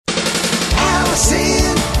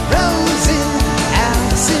Allison Rosen.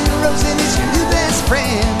 Allison Rosen is your new best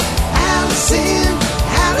friend. Allison,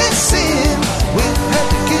 with her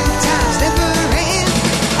the good times never end.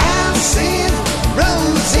 Allison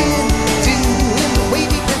Rosen, doing the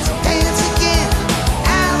wavy pencil dance again.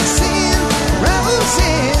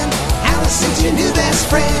 Allison's your new best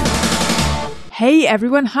friend. Hey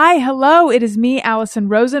everyone. Hi. Hello. It is me, Allison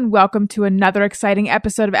Rosen. Welcome to another exciting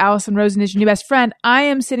episode of Allison Rosen is Your New Best Friend. I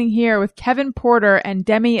am sitting here with Kevin Porter and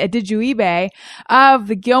Demi Adejuyigbe of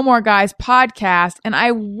the Gilmore Guys podcast. And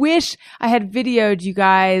I wish I had videoed you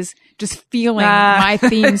guys just feeling my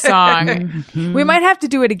theme song. We might have to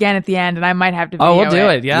do it again at the end, and I might have to video we'll do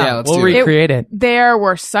it. Yeah, we'll recreate it. There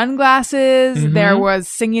were sunglasses. There was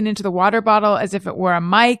singing into the water bottle as if it were a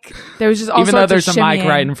mic. There was just all even though there's a shimmying. mic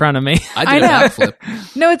right in front of me. I did a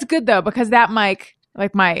backflip. No, it's good though, because that mic,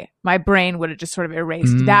 like my brain would have just sort of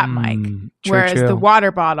erased that mic. Whereas the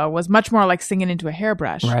water bottle was much more like singing into a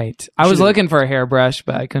hairbrush. Right. I was looking for a hairbrush,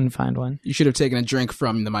 but I couldn't find one. You should have taken a drink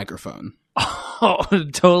from the microphone. Oh,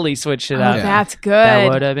 totally switched it up. Yeah. That's good. That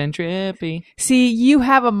would have been trippy. See, you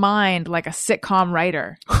have a mind like a sitcom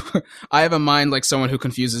writer. I have a mind like someone who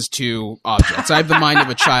confuses two objects. I have the mind of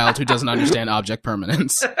a child who doesn't understand object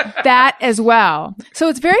permanence. That as well. So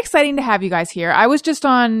it's very exciting to have you guys here. I was just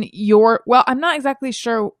on I'm not exactly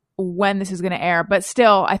sure when this is going to air, but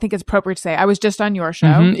still, I think it's appropriate to say I was just on your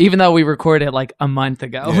show. Even though we recorded like a month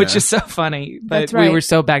ago, Yeah. which is so funny. But That's right. we were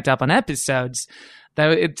so backed up on episodes that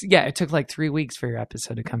it took like 3 weeks for your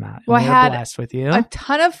episode to come out. Well, we I were had blessed with you. A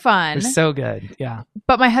ton of fun. It was so good. Yeah.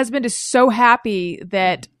 But my husband is so happy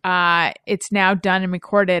that it's now done and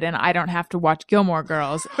recorded, and I don't have to watch Gilmore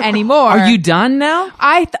Girls anymore. Are you done now?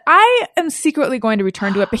 I am secretly going to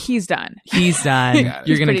return to it, but he's done. He's done. You're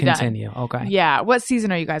He's going to pretty done. continue. Okay. Yeah. What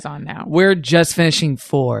season are you guys on now? We're just finishing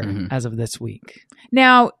 4 as of this week.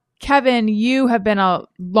 Now, Kevin, you have been a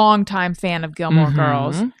longtime fan of Gilmore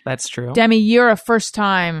Girls. That's true. Demi, you're a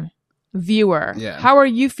first-time viewer. Yeah. How are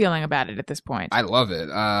you feeling about it at this point? I love it.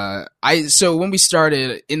 So when we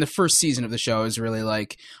started in the first season of the show, I was really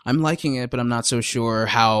like, I'm liking it, but I'm not so sure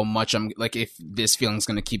how much I'm like if this feeling's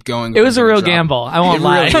going to keep going. It was a real gamble. I won't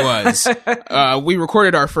lie. It really was. We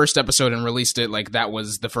recorded our first episode and released it like that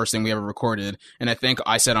was the first thing we ever recorded. And I think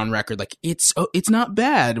I said on record like it's not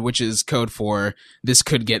bad, which is code for this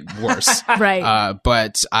could get worse. Right.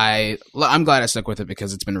 But I'm glad I stuck with it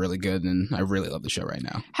because it's been really good and I really love the show right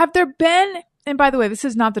now. Have there been, and by the way, this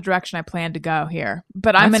is not the direction I plan to go here,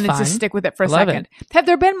 but I'm That's going to fine. just stick with it for a Love second. Have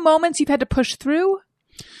there been moments you've had to push through?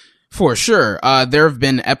 For sure. There have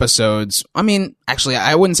been episodes. I mean, actually,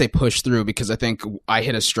 I wouldn't say push through because I think I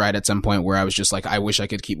hit a stride at some point where I was just like, I wish I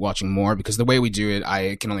could keep watching more because the way we do it,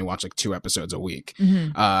 I can only watch like 2 episodes a week.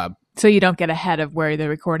 So you don't get ahead of where the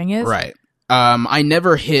recording is? Right. I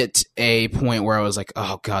never hit a point where I was like,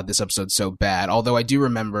 oh God, this episode's so bad. Although I do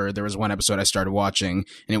remember there was one episode I started watching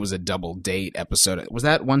and it was a double date episode. Was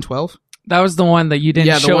that 112? That was the one that you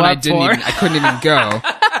didn't show the one up for. I couldn't even go.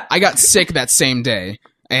 I got sick that same day.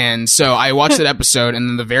 And so I watched that episode, and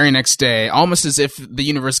then the very next day, almost as if the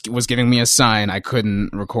universe was giving me a sign, I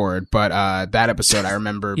couldn't record. But that episode, I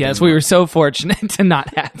remember. Yes, we were so fortunate to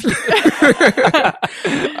not have you.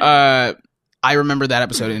 I remember that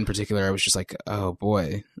episode in particular. I was just like, oh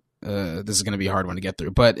boy, this is going to be a hard one to get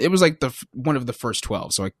through. But it was like one of the first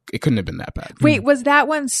 12, so it couldn't have been that bad. Wait, was that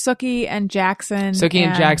one Sookie and Jackson? Sookie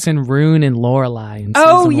and Jackson, Rune and Lorelai. In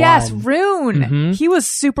Oh, season yes, 1. Rune. He was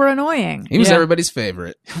super annoying. He was Yeah. everybody's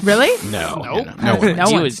favorite. Really? No, Nope. no one. No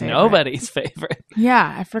He one's was favorite. nobody's favorite.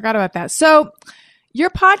 Yeah, I forgot about that. So your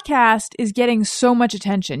podcast is getting so much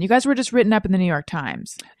attention. You guys were just written up in the New York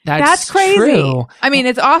Times. That's crazy. True. I mean,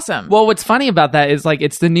 it's awesome. Well, what's funny about that is like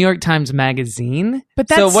it's the New York Times Magazine, But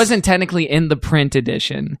so that's- it wasn't technically in the print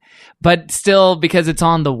edition, but still because it's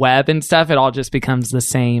on the web and stuff, it all just becomes the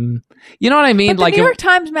same. You know what I mean? but the New York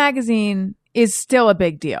Times Magazine is still a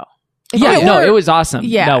big deal. If Yeah, it no, were- it was awesome.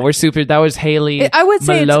 Yeah. No, we're super. That was Haley I would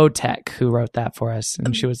say it's- Malotek who wrote that for us,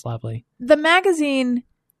 and she was lovely. The magazine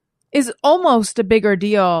is almost a bigger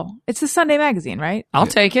deal. It's the Sunday magazine, right? I'll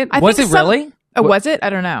take it. I Was it think some- really? Oh, was it? I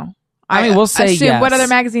don't know. I mean, we'll say assume, yes. What other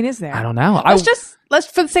magazine is there? I don't know. Let's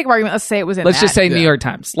for the sake of argument, let's say it was in Let's just that. say New York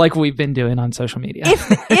Times, like we've been doing on social media.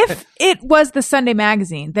 if it was the Sunday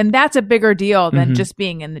magazine, then that's a bigger deal than Mm-hmm. just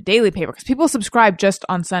being in the daily paper because people subscribe just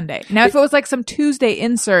on Sunday. Now, if it was like some Tuesday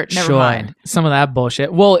insert, never mind. Some of that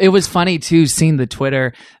bullshit. Well, it was funny too seeing the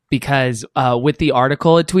Twitter because with the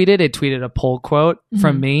article it tweeted a poll quote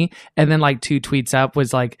from me, and then like 2 tweets up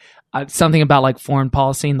was like something about like foreign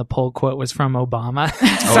policy, and the poll quote was from Obama.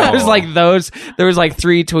 So it was like there was like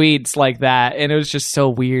 3 tweets like that, and it was just so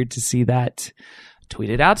weird to see that tweet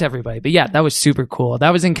it out to everybody. But yeah, that was super cool.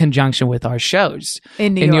 That was in conjunction with our shows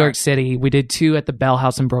In New New York. York City. We did 2 at the Bell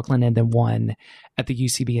House in Brooklyn and then 1 at the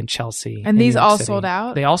UCB in Chelsea. And in these New York all City. sold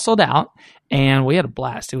out? They all sold out, and we had a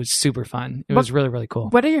blast. It was super fun. It was really, really cool.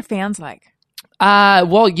 What are your fans like?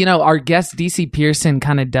 Well, our guest DC Pearson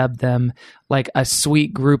kind of dubbed them like a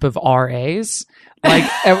sweet group of RAs. Like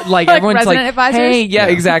everyone's resident like, advisors? hey, yeah,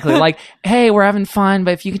 exactly. Like, hey, we're having fun,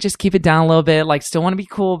 but if you could just keep it down a little bit, like, still want to be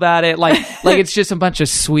cool about it. Like it's just a bunch of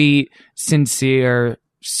sweet, sincere,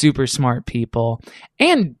 super smart people.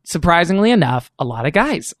 And surprisingly enough, a lot of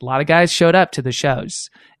guys showed up to the shows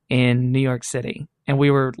in New York City. And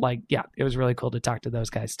we were like, yeah, it was really cool to talk to those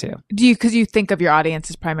guys too. Because you think of your audience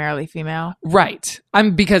as primarily female? Right.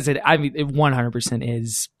 Because it 100%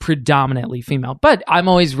 is predominantly female, but I'm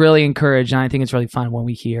always really encouraged, and I think it's really fun when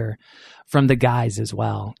we hear from the guys as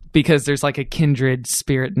well, because there's like a kindred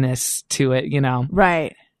spiritness to it,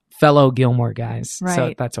 Right. fellow Gilmore guys. So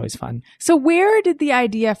Right. that's always fun. So where did the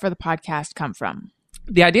idea for the podcast come from?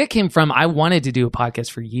 The idea came from, I wanted to do a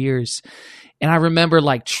podcast for years. And I remember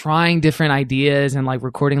like trying different ideas and like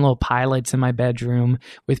recording little pilots in my bedroom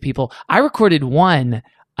with people. I recorded one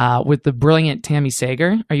with the brilliant Tammy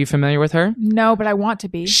Sager. Are you familiar with her? No, but I want to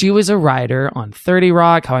be. She was a writer on 30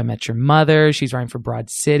 Rock, How I Met Your Mother. She's writing for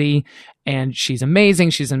Broad City, and she's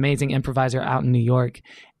amazing. She's an amazing improviser out in New York.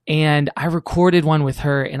 And I recorded one with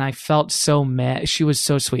her, and I felt so mad. She was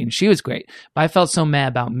so sweet, and she was great. But I felt so mad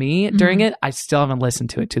about me during it. I still haven't listened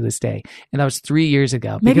to it to this day. And that was 3 years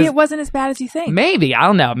ago. Maybe Because it wasn't as bad as you think. Maybe. I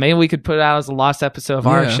don't know. Maybe we could put it out as a lost episode of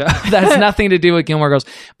our Yeah. show. That's nothing to do with Gilmore Girls.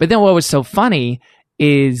 But then what was so funny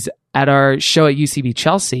is at our show at UCB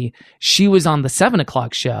Chelsea, she was on the 7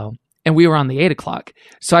 o'clock show, and we were on the 8 o'clock.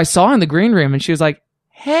 So I saw her in the green room, and she was like,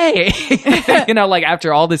 hey, like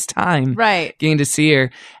after all this time Right. getting to see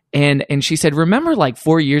her. And she said, remember like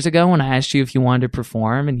 4 years ago when I asked you if you wanted to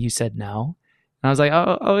perform and you said no? And I was like,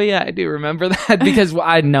 oh yeah, I do remember that, because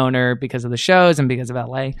I'd known her because of the shows and because of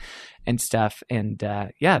LA and stuff. And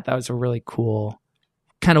yeah, that was a really cool,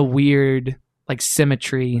 kind of weird, like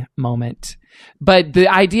symmetry moment. But the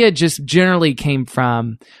idea just generally came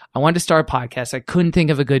from, I wanted to start a podcast. I couldn't think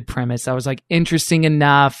of a good premise. I was like interesting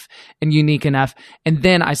enough and unique enough. And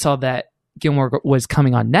then I saw that Gilmore was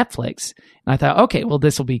coming on Netflix, and I thought, okay, well,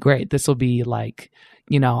 this will be great. This will be like,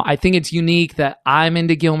 I think it's unique that I'm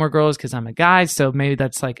into Gilmore Girls because I'm a guy, so maybe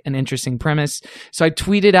that's like an interesting premise. So I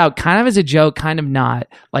tweeted out kind of as a joke, kind of not,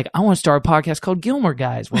 like, I want to start a podcast called Gilmore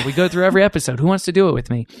Guys where we go through every episode. Who wants to do it with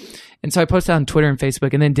me? And so I posted on Twitter and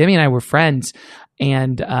Facebook, and then Demi and I were friends,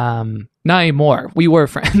 and not anymore. We were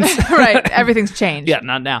friends. Right. Everything's changed. Yeah,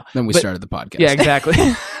 not now. Then we But- started the podcast. Yeah, exactly.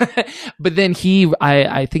 But then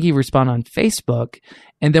I think he responded on Facebook,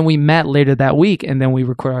 and then we met later that week, and then we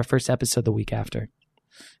recorded our first episode the week after.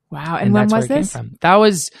 Wow. And when that's was where it this? came from. That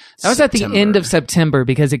was at the September. end of September,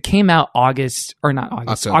 because it came out October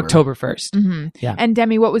 1st. Mm-hmm. Yeah. And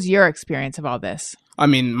Demi, what was your experience of all this? I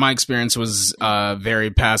mean, my experience was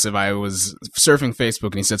very passive. I was surfing Facebook,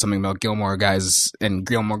 and he said something about Gilmore Guys and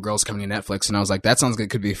Gilmore Girls coming to Netflix, and I was like, that sounds like it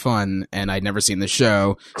could be fun, and I'd never seen the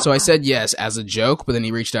show. So I said yes as a joke, but then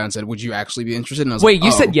he reached out and said, would you actually be interested? And I was Wait, like,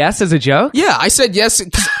 you "Oh." said yes as a joke? Yeah, I said yes,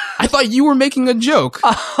 'cause I thought you were making a joke.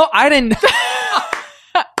 Oh, I didn't.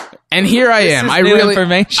 And here I am. is I new really,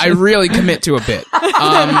 information. I really commit to a bit.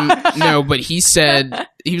 No, but he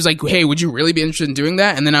was like, hey, would you really be interested in doing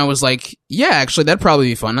that? And then I was like, yeah, actually, that'd probably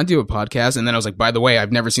be fun. I'd do a podcast. And then I was like, by the way,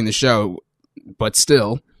 I've never seen the show, but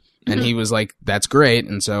still. And he was like, that's great.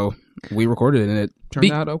 And so we recorded it, and it turned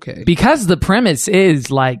out okay. Because the premise is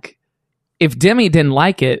like, if Demi didn't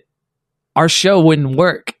like it, our show wouldn't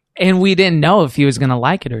work. And we didn't know if he was going to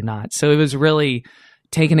like it or not. So it was really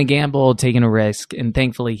taking a gamble, taking a risk. And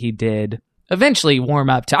thankfully he did eventually warm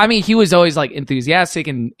up to, he was always like enthusiastic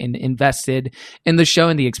and invested in the show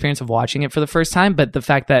and the experience of watching it for the first time. But the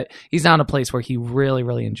fact that he's now in a place where he really,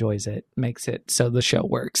 really enjoys it makes it so the show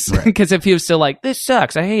works. Because if he was still like, this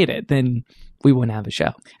sucks, I hate it, then we wouldn't have a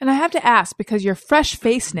show. And I have to ask, because your fresh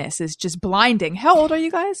facedness is just blinding. How old are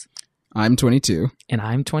you guys? I'm 22. And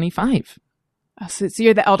I'm 25. Oh, so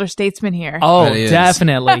you're the elder statesman here. Oh, That is.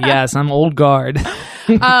 definitely. Yes, I'm old guard.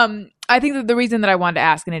 I think that the reason that I wanted to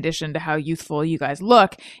ask, in addition to how youthful you guys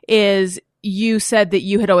look, is you said that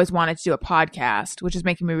you had always wanted to do a podcast, which is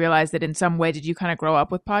making me realize that in some way, did you kind of grow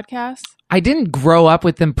up with podcasts? I didn't grow up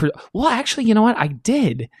with them. Well, actually, you know what? I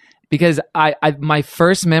did. Because I my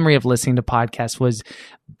first memory of listening to podcasts was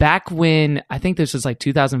back when, I think this was like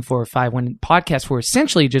 2004 or 5, when podcasts were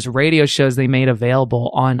essentially just radio shows they made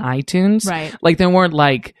available on iTunes. Right. Like there weren't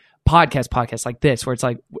like podcast like this, where it's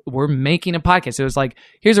like, we're making a podcast. It was like,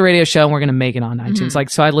 here's a radio show and we're going to make it on iTunes. Like,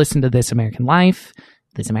 so I listened to This American Life,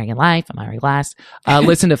 I'm Ira Glass.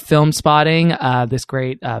 Listen to Film Spotting, this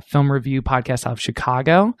great film review podcast out of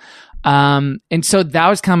Chicago. And so that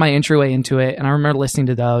was kind of my entryway into it. And I remember listening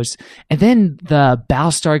to those. And then the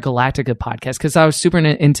Battlestar Galactica podcast, because I was super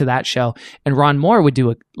into that show. And Ron Moore would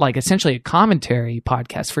do essentially a commentary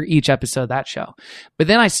podcast for each episode of that show. But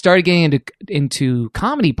then I started getting into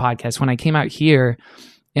comedy podcasts when I came out here.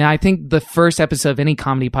 And I think the first episode of any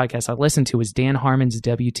comedy podcast I listened to was Dan Harmon's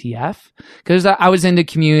WTF, because I was into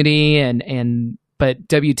Community but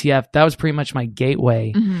WTF, that was pretty much my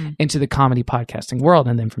gateway into the comedy podcasting world.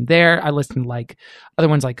 And then from there, I listened to like other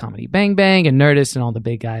ones like Comedy Bang Bang and Nerdist and all the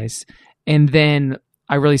big guys. And then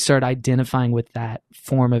I really started identifying with that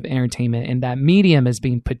form of entertainment and that medium as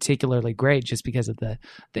being particularly great just because of the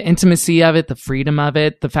intimacy of it, the freedom of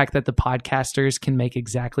it, the fact that the podcasters can make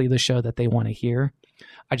exactly the show that they want to hear.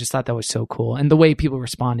 I just thought that was so cool. And the way people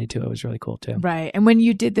responded to it was really cool too. Right. And when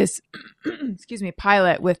you did this,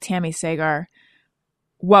 pilot with Tammy Sagar,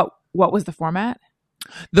 what was the format?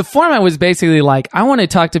 The format was basically like, I want to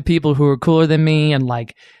talk to people who are cooler than me. And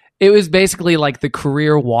like, it was basically like the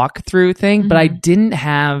career walkthrough thing, but I didn't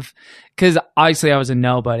have, because obviously I was a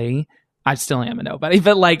nobody. I still am a nobody,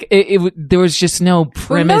 but like there was just no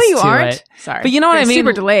premise no, you to aren't. it. Sorry, but you know what I mean?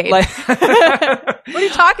 Super delayed. Like, what are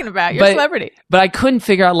you talking about? You're a celebrity. But I couldn't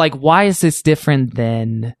figure out like, why is this different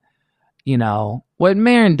than, what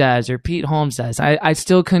Maron does or Pete Holmes does? I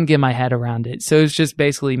still couldn't get my head around it. So it was just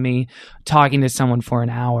basically me talking to someone for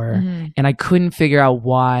an hour, and I couldn't figure out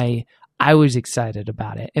why I was excited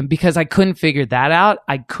about it. And because I couldn't figure that out,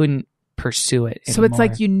 I couldn't pursue it anymore. So it's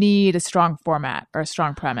like you need a strong format or a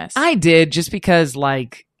strong premise. I did, just because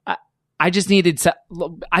like I just needed to,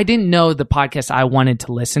 I didn't know the podcast I wanted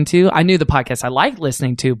to listen to. I knew the podcast I liked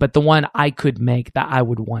listening to, but the one I could make that I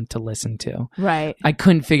would want to listen to. Right. I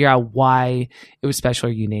couldn't figure out why it was special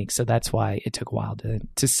or unique. So that's why it took a while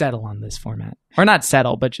to settle on this format. Or not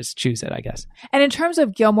settle, but just choose it, I guess. And in terms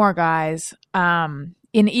of Gilmore Guys, in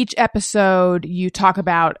each episode, you talk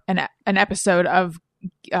about an episode of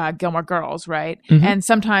Gilmore Girls, right? And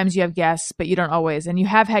sometimes you have guests, but you don't always. And you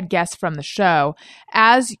have had guests from the show.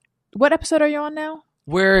 What episode are you on now?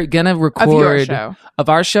 We're gonna record of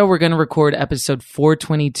our show. We're gonna record episode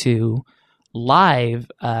 422 live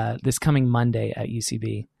this coming Monday at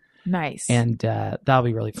UCB. Nice. And that'll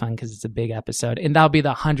be really fun because it's a big episode, and that'll be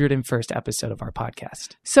the 101st episode of our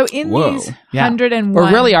podcast. So in these 101, or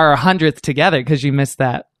really our 100th together, because you missed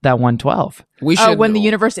that 112. We should when the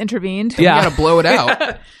universe intervened. We gotta blow it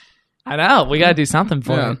out. I know, we gotta do something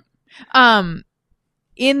for it.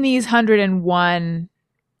 In these 101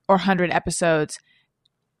 or 100 episodes,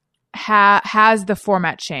 has the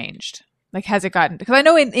format changed? Like, has it gotten? Because I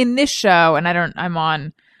know in this show, and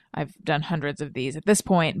I've done hundreds of these at this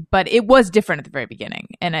point, but it was different at the very beginning.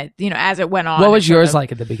 And as it went on. What was yours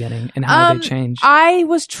like at the beginning, and how did it change? I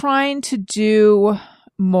was trying to do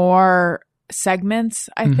more segments.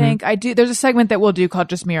 I think there's a segment that we'll do called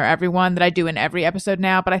Just Me or Everyone that I do in every episode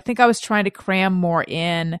now, but I think I was trying to cram more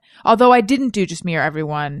in, although I didn't do Just Me or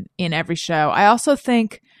Everyone in every show. I also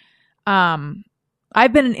think,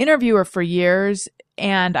 I've been an interviewer for years,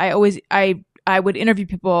 and I would interview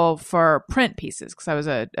people for print pieces because I was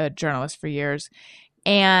a journalist for years.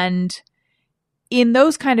 And in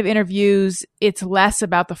those kind of interviews, it's less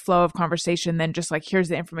about the flow of conversation than just like, here's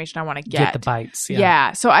the information I want to get. Get the bites.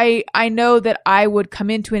 Yeah. So I know that I would come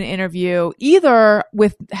into an interview either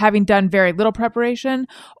with having done very little preparation,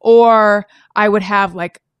 or I would have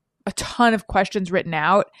like a ton of questions written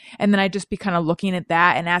out, and then I'd just be kind of looking at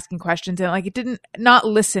that and asking questions, and like not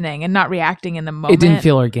listening and not reacting in the moment. It didn't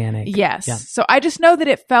feel organic. Yes. Yeah. So I just know that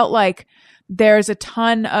it felt like there's a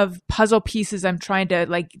ton of puzzle pieces I'm trying to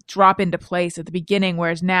like drop into place at the beginning,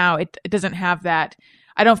 whereas now it doesn't have that.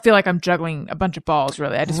 I don't feel like I'm juggling a bunch of balls,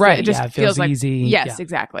 really. I just right. It just it feels like easy. Yes,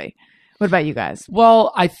 exactly. What about you guys?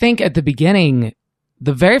 Well, I think at the beginning,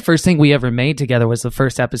 the very first thing we ever made together was the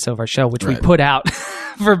first episode of our show, which we put out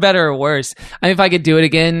for better or worse. I mean, if I could do it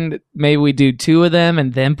again, maybe we do 2 of them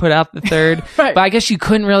and then put out the third. Right. But I guess you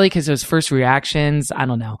couldn't really because it was first reactions. I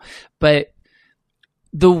don't know. But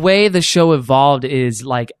the way the show evolved is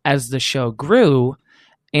like as the show grew,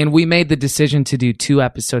 and we made the decision to do 2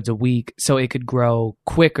 episodes a week so it could grow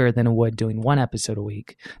quicker than it would doing 1 episode a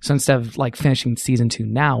week. So instead of like finishing season 2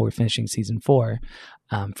 now, we're finishing season 4.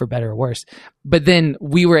 for better or worse. But then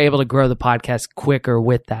we were able to grow the podcast quicker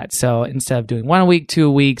with that. So instead of doing 1 a week, 2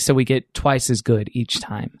 a week, so we get twice as good each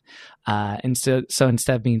time. And so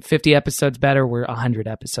instead of being 50 episodes better, we're 100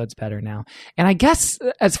 episodes better now. And I guess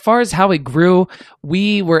as far as how it grew,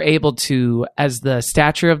 we were able to, as the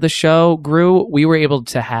stature of the show grew, we were able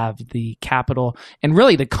to have the capital and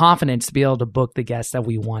really the confidence to be able to book the guests that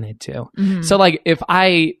we wanted to. Mhm. So like if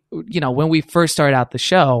I, when we first started out the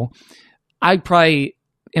show, I probably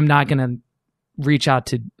am not going to reach out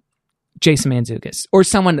to Jason Mantzoukas or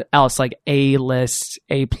someone else like A-list,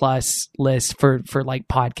 A-plus list for like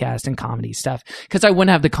podcast and comedy stuff, because I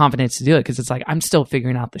wouldn't have the confidence to do it, because it's like I'm still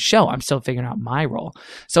figuring out the show. I'm still figuring out my role.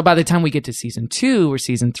 So by the time we get to season 2 or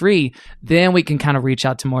season 3, then we can kind of reach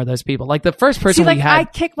out to more of those people. Like the first person we had... I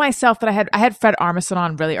kick myself that I had Fred Armisen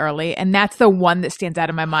on really early, and that's the one that stands out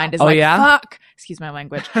in my mind is fuck. Excuse my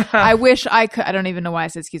language. I wish I could. I don't even know why I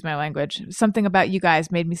said excuse my language. Something about you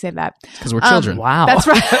guys made me say that. Because we're children. Wow. That's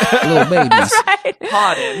right. Little babies. That's right.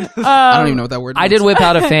 Pardon. I don't even know what that word I means. did whip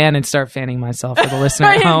out a fan and start fanning myself for the listener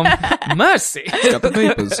at home. Mercy. Got the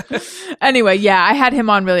vapors. Anyway, yeah, I had him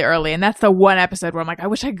on really early, and that's the one episode where I'm like, I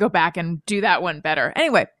wish I could go back and do that one better.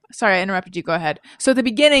 Anyway, sorry, I interrupted you. Go ahead. So at the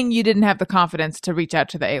beginning, you didn't have the confidence to reach out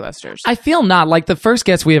to the A-listers. I feel not. Like the first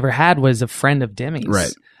guest we ever had was a friend of Demi's.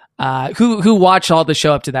 Right. Who watched all the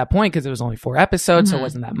show up to that point, because it was only 4 episodes, so it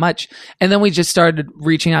wasn't that much. And then we just started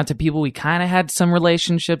reaching out to people we kind of had some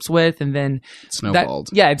relationships with, and then Snowballed.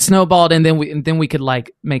 it snowballed, and then we could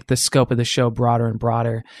like make the scope of the show broader and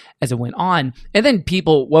broader as it went on. And then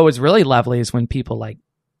what was really lovely is when people like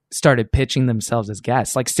started pitching themselves as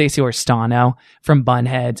guests, like Stacey Orstano from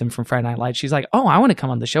Bunheads and from Friday Night Lights. She's like, oh, I want to come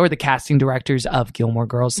on the show. Or the casting directors of Gilmore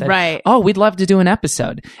Girls said, Right. oh, we'd love to do an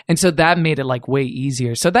episode. And so that made it like way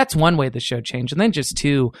easier. So that's one way the show changed. And then just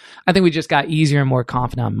 2, I think we just got easier and more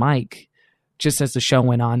confident on Mike just as the show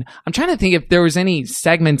went on. I'm trying to think if there was any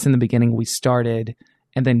segments in the beginning we started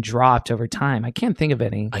and then dropped over time. I can't think of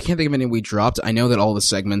any. I can't think of any we dropped. I know that all the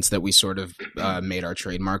segments that we sort of made our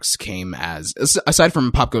trademarks came as, aside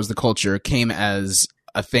from Pop Goes the Culture, came as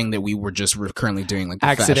a thing that we were just currently doing, like the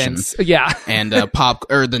Accidents. fashion. Yeah. And the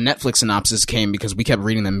Netflix synopsis came because we kept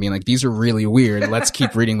reading them and being like, these are really weird. Let's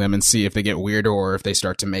keep reading them and see if they get weirder or if they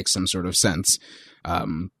start to make some sort of sense.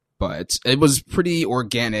 But it was pretty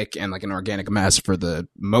organic and like an organic mess for the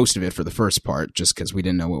most of it for the first part, just because we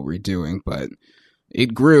didn't know what we were doing. But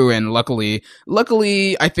it grew, and luckily,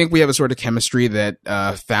 I think we have a sort of chemistry that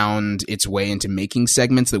found its way into making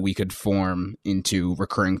segments that we could form into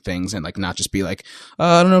recurring things and like not just be like,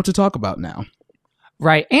 I don't know what to talk about now.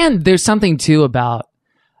 Right. And there's something too about,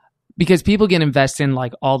 because people get invested in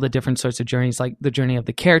like all the different sorts of journeys, like the journey of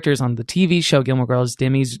the characters on the TV show Gilmore Girls,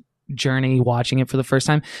 Demi's journey watching it for the first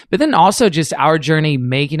time, but then also just our journey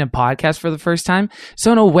making a podcast for the first time.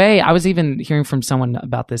 So in a way, I was even hearing from someone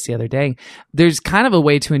about this the other day, there's kind of a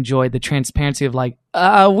way to enjoy the transparency of like,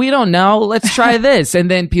 we don't know, let's try this. And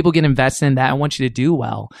then people get invested in that and want you to do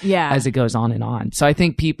well as it goes on and on. So I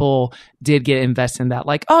think people did get invested in that,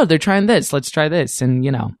 like, oh, they're trying this, let's try this. And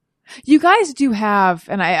You guys do have,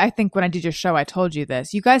 and I think when I did your show, I told you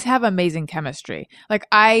this, you guys have amazing chemistry. Like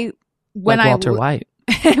Walter White.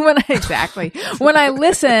 When I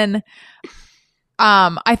listen,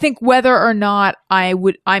 I think whether or not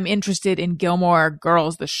I'm interested in Gilmore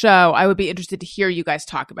Girls, the show, I would be interested to hear you guys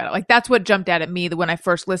talk about it. Like that's what jumped out at me when I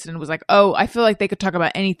first listened, was like, oh, I feel like they could talk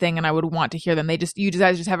about anything and I would want to hear them. You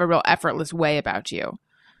guys just have a real effortless way about you.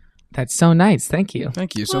 That's so nice. Thank you.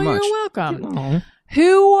 Thank you so much. You're welcome.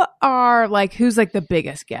 Aww. Who's like the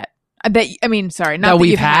biggest get? Not that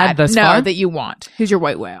we've you've had thus far? that you want. Who's your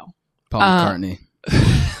white whale? Paul McCartney.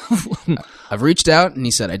 I've reached out and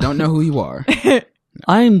he said, I don't know who you are.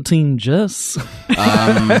 I'm Team Jess.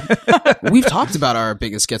 We've talked about our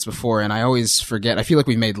biggest gets before, and I always forget. I feel like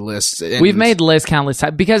we've made lists. We've made lists countless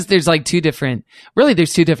times because there's like two different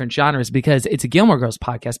genres, because it's a Gilmore Girls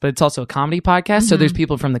podcast, but it's also a comedy podcast. Mm-hmm. So there's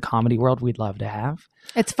people from the comedy world we'd love to have.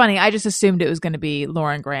 It's funny. I just assumed it was going to be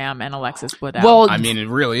Lauren Graham and Alexis Bledel. Well, I mean, it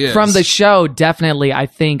really is. From the show, definitely, I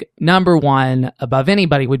think number one above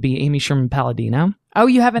anybody would be Amy Sherman Palladino. Oh,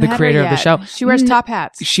 you haven't had the creator her yet. of the show. She wears top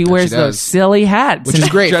hats. She wears she those silly hats, which is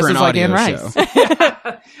great for dresses an like audio Anne Rice.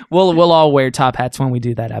 We'll all wear top hats when we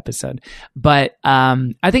do that episode. But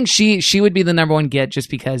I think she would be the number one get, just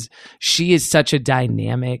because she is such a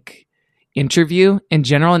dynamic interview in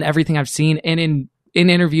general, and everything I've seen, and in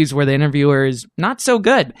interviews where the interviewer is not so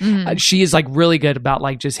good. Mm-hmm. She is like really good about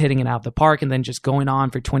like just hitting it out of the park and then just going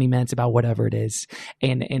on for 20 minutes about whatever it is.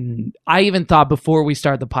 And I even thought before we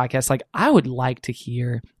started the podcast, like I would like to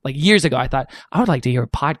hear, like years ago, I thought I would like to hear a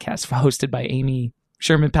podcast hosted by Amy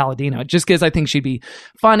Sherman Palladino, just because I think she'd be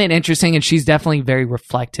fun and interesting, and she's definitely very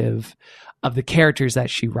reflective of the characters that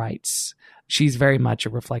she writes. She's very much a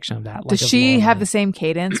reflection of that. Does she have the same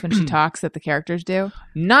cadence when she talks that the characters do?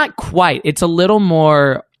 Not quite. It's a little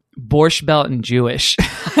more Borscht Belt and Jewish,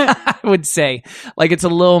 I would say. Like, it's a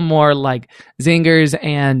little more like zingers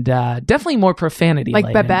and definitely more profanity.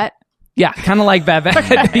 Like Babette? Yeah, kind of like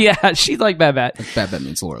Babette. Yeah, she's like Babette. Babette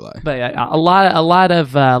means Lorelai. But a lot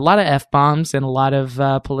of F-bombs and a lot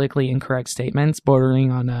of politically incorrect statements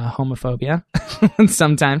bordering on homophobia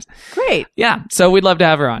sometimes. Great. Yeah, so we'd love to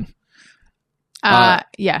have her on.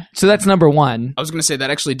 Yeah. So that's number one. I was going to say that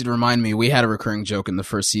actually did remind me. We had a recurring joke in the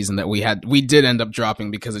first season that we did end up dropping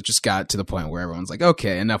because it just got to the point where everyone's like,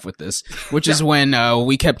 okay, enough with this. Which is when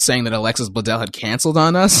we kept saying that Alexis Bledel had canceled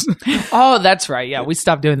on us. Oh, that's right. Yeah, we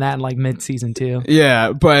stopped doing that in like mid-season 2.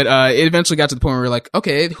 Yeah, but it eventually got to the point where we were like,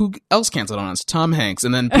 okay, who else canceled on us? Tom Hanks.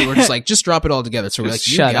 And then people were just like, just drop it all together. So we're like,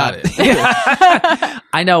 you Shut got up. it.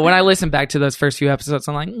 I know. When I listen back to those first few episodes,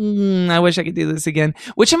 I'm like, I wish I could do this again.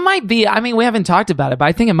 Which it might be. I mean, we haven't talked about it, but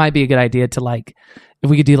I think it might be a good idea to like, if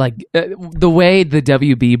we could do like the way the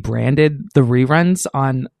WB branded the reruns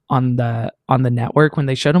on the network when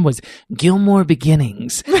they showed them was Gilmore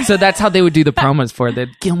Beginnings. So that's how they would do the promos for the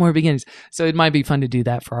Gilmore Beginnings. So it might be fun to do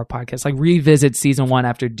that for our podcast, like revisit season 1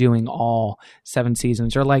 after doing all 7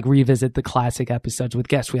 seasons, or like revisit the classic episodes with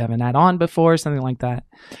guests we haven't had on before, something like that.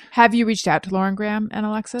 Have you reached out to Lauren Graham and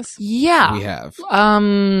Alexis? Yeah, We have.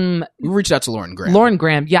 We We reached out to Lauren Graham. Lauren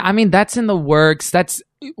Graham. Yeah, I mean, that's in the works. That's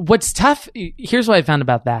what's tough. Here's what I found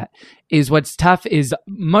about that is what's tough is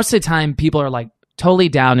most of the time people are like totally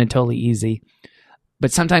down and totally easy,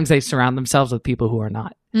 but sometimes they surround themselves with people who are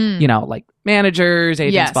not, you know, like managers,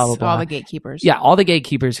 agents, Yes, blah, blah, blah. all the gatekeepers. Yeah, all the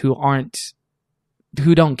gatekeepers who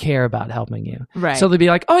don't care about helping you. Right. So they'll be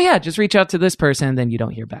like, oh yeah, just reach out to this person, and then you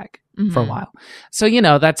don't hear back for a while. So, you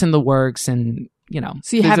know, that's in the works, and, you know.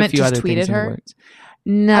 So you there's a haven't few just other things tweeted in the her? works.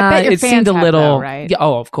 No, I bet your it fans seemed a have, little, though, right? Yeah,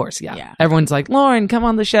 oh, of course, yeah. Yeah. Everyone's like, Lauren, come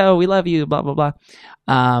on the show. We love you, blah, blah, blah.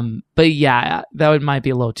 But yeah, might be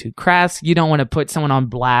a little too crass. You don't want to put someone on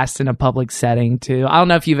blast in a public setting too. I don't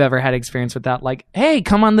know if you've ever had experience with that. Like, hey,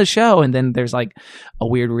 come on the show. And then there's like a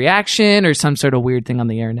weird reaction or some sort of weird thing on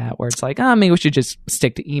the internet where it's like, maybe we should just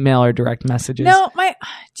stick to email or direct messages. No,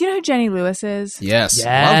 do you know who Jenny Lewis is? Yes.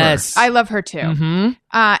 Yes. I love her too. Mm-hmm.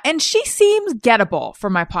 And she seems gettable for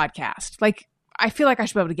my podcast. Like, I feel like I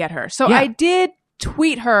should be able to get her. So Yeah. I did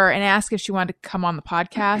tweet her and ask if she wanted to come on the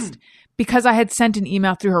podcast because I had sent an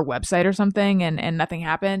email through her website or something and nothing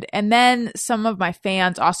happened. And then some of my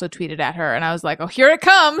fans also tweeted at her and I was like, oh, here it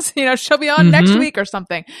comes. You know, she'll be on next week or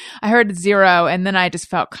something. I heard 0 and then I just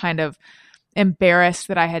felt kind of embarrassed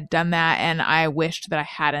that I had done that, and I wished that I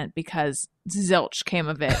hadn't because zilch came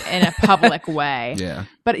of it in a public way. Yeah.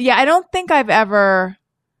 But yeah, I don't think I've ever.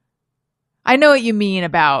 I know what you mean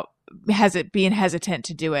about being hesitant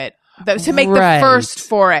to do it, to make Right. the first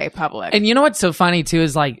foray public. And you know what's so funny too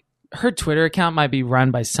is like her Twitter account might be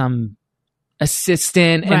run by some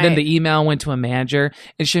assistant, and then Right. the email went to a manager,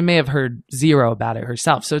 and she may have heard 0 about it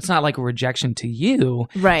herself. So it's not like a rejection to you.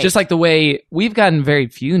 Right. Just like the way we've gotten very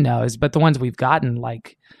few no's, but the ones we've gotten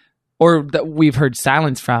like, or that we've heard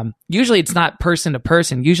silence from, usually it's not person to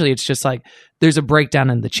person. Usually it's just like there's a breakdown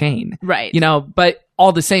in the chain. Right. You know, but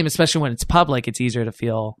all the same, especially when it's public, it's easier to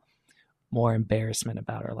feel more embarrassment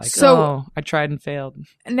about her. Like, So- I tried and failed.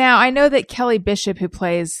 Now I know that Kelly Bishop, who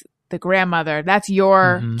plays the grandmother, that's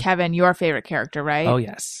your Kevin, your favorite character, right? Oh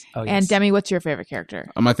yes. Oh yes. And Demi, what's your favorite character?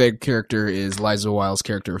 My favorite character is Liza Wilde's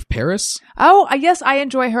character of Paris. Oh, yes, I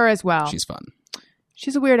enjoy her as well. She's fun.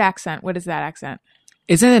 She's a weird accent. What is that accent?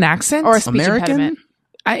 Is it an accent? Or a speech American? impediment?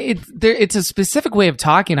 It's a specific way of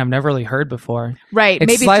talking I've never really heard before. Right. It's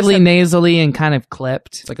maybe slightly it's just nasally and kind of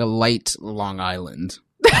clipped. It's like a light Long Island.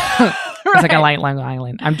 It's like a light Long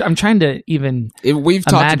Island. I'm trying to even. We've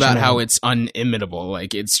talked Imagine about it. how it's unimitable.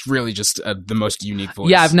 Like, it's really just the most unique voice.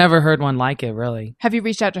 Yeah, I've never heard one like it. Really. Have you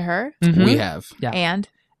reached out to her? Mhm. We have. Yeah.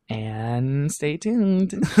 And stay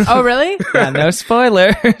tuned. Oh, really? Yeah, no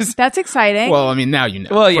spoilers. That's exciting. Well, I mean, now you know.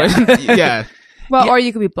 Well, yeah. But, yeah, Well, or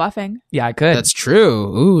you could be bluffing. Yeah, I could. that's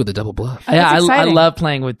true. Ooh, the double bluff. Yeah, That's I exciting. love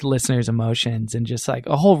playing with listeners' emotions and just like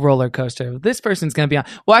a whole roller coaster. This person's going to be on.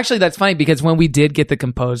 Well, actually, that's funny because when we did get the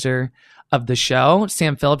composer of the show,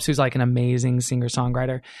 Sam Phillips, who's like an amazing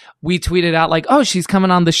singer-songwriter, we tweeted out like, oh, she's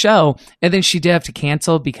coming on the show. And then she did have to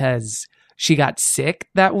cancel because she got sick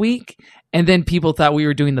that week. And then people thought we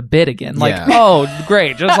were doing the bit again. Like, Yeah. oh,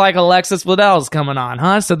 great. Just like Alexis Bledel's coming on,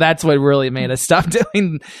 huh? So that's what really made us stop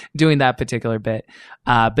doing that particular bit.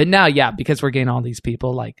 But now, yeah, because we're getting all these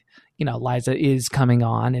people like, Liza is coming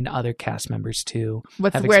on, and other cast members too.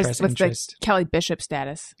 What's have the expressed interest. Kelly Bishop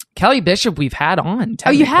status? Kelly Bishop we've had on.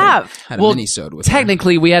 Oh, you have? Had a mini-sode with her.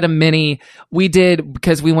 Technically, we had a mini. We did,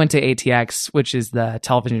 because we went to ATX, which is the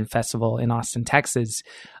television festival in Austin, Texas,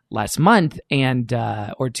 last month, and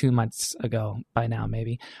or 2 months ago by now,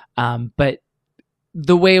 maybe. But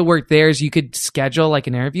the way it worked there is you could schedule like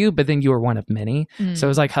an interview, but then you were one of many. So it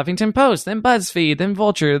was like Huffington Post, then BuzzFeed, then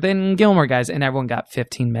Vulture, then Gilmore Guys, and everyone got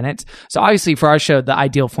 15 minutes. So obviously for our show, the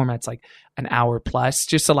ideal format's like an hour plus,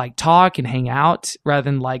 just to like talk and hang out rather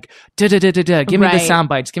than like, give me the sound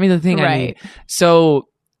bites, give me the thing I need. So,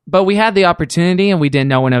 but we had the opportunity and we didn't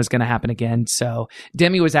know when it was going to happen again. So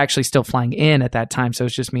Demi was actually still flying in at that time. So it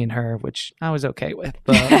was just me and her, which I was okay with,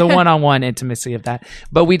 the one-on-one intimacy of that.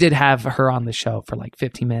 But we did have her on the show for like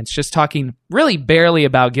 15 minutes, just talking really barely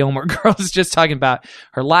about Gilmore Girls, just talking about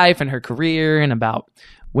her life and her career and about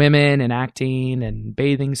women and acting and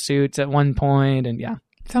bathing suits at one point. And yeah.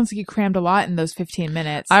 Sounds like you crammed a lot in those 15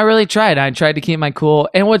 minutes. I really tried. I tried to keep my cool.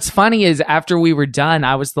 And what's funny is after we were done,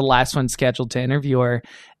 I was the last one scheduled to interview her.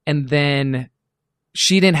 And then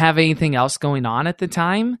she didn't have anything else going on at the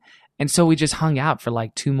time. And so we just hung out for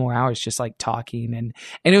like 2 more hours, just like talking. And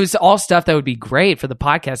it was all stuff that would be great for the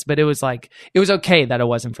podcast. But it was like, it was okay that it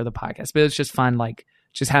wasn't for the podcast. But it was just fun, like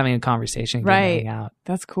just having a conversation and hanging out.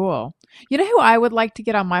 That's cool. You know who I would like to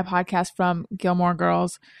get on my podcast from Gilmore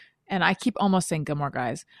Girls? And I keep almost saying Gilmore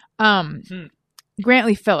Guys.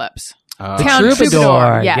 Grantley Phillips. Town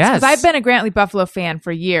Troubadour. Yes. Because I've been a Grantley Buffalo fan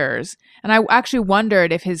for years. And I actually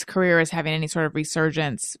wondered if his career is having any sort of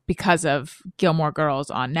resurgence because of Gilmore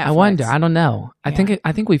Girls on Netflix. I wonder. I don't know. I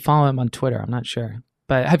think we follow him on Twitter. I'm not sure.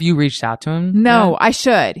 But have you reached out to him? No, I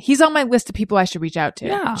should. He's on my list of people I should reach out to.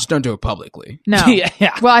 Yeah. Just don't do it publicly. No. Yeah.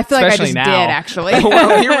 Well, I feel like I Especially just now. did, actually.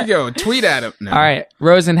 Well, here we go. Tweet at him. No. All right.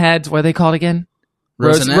 Rosenheads. What are they called again?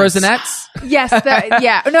 Rosenettes? Yes.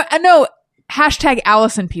 Yeah. No. Hashtag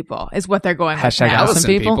Allison people is what they're going with Hashtag now.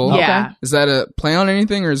 Allison people? Yeah. Okay. Is that a play on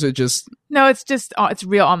anything, or is it just No, it's just, it's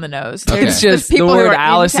real on the nose. Okay. It's There's just the people who word are into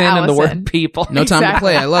Allison and the Allison. word people. no time to Exactly.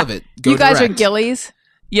 play? I love it. Go You guys direct. are Gillies?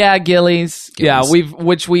 Yeah, Gillies. Yeah, Gillies.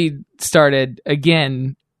 which we started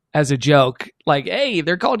again as a joke, like, hey,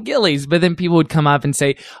 they're called Gillies. But then people would come up and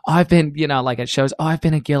say, oh, I've been, like at shows, oh, I've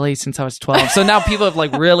been a Gillie since I was 12. So now people have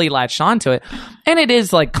like really latched onto it. And it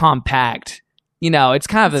is like compact, it's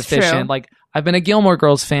kind of It's efficient. true. Like, I've been a Gilmore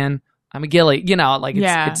Girls fan. I'm a Gillie, like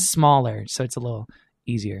Yeah. it's smaller. So it's a little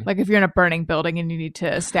easier. Like if you're in a burning building and you need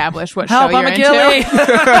to establish what Help, show I'm you're a Gillie.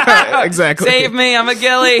 into. Exactly. Save me, I'm a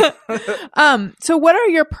Gillie. So what are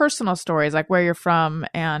your personal stories, like where you're from?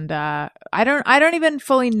 And I don't even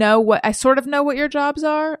fully know I sort of know what your jobs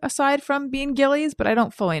are aside from being Gillies, but I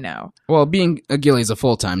don't fully know. Well, being a Gillie is a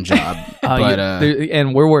full-time job, but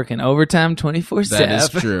and we're working overtime 24/7. that is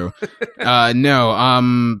true.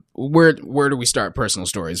 No. Where do we start personal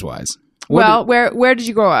stories wise? Where did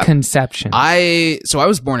you grow up? Conception. I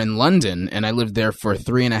was born in London, and I lived there for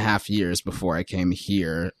 3.5 years before I came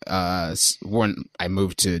here. When I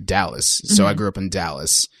moved to Dallas, so I grew up in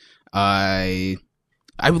Dallas. I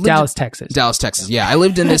lived Dallas, Texas. Dallas, Texas. Yeah, I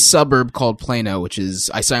lived in this suburb called Plano, which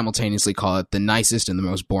is, I simultaneously call it the nicest and the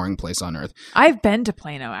most boring place on earth. I've been to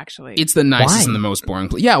Plano, actually. It's the nicest Why? and the most boring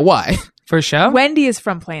place. Yeah, why? For a show? Wendy is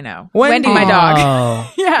from Plano. Wendy. Wendy, my dog.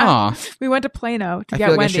 Oh. Yeah. Aw, We went to Plano to I get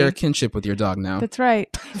feel like Wendy. I share a kinship with your dog now. That's right.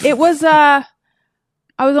 It was I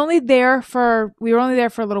was only there we were only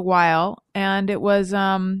there for a little while, and it was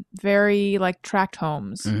very like tract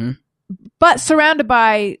homes. Mhm. But surrounded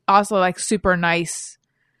by also like super nice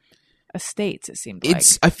estates, it seemed like.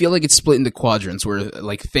 I feel like it's split into quadrants where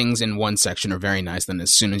like things in one section are very nice, then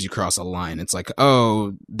as soon as you cross a line, it's like,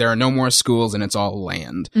 oh, there are no more schools and it's all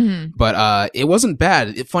land. Mhm. But it wasn't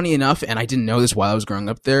bad. Funny enough, and I didn't know this while I was growing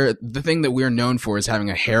up there, the thing that we're known for is having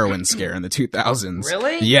a heroin scare in the 2000s.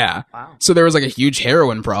 Really? Yeah. Wow. So there was like a huge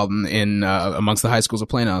heroin problem in amongst the high schools of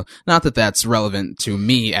Plano. Not that that's relevant to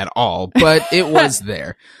me at all, but it was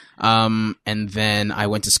there. And then I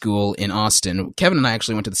went to school in Austin. Kevin and I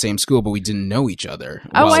actually went to the same school, but we didn't know each other.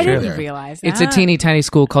 Oh, while I we were didn't there. realize that. It's a teeny tiny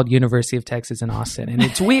school called University of Texas in Austin. And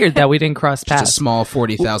it's weird that we didn't cross Just a paths. small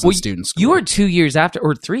 40,000 Well, student school. You were 2 years after,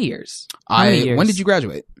 or 3 years. How many years? When did you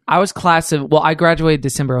graduate? I was I graduated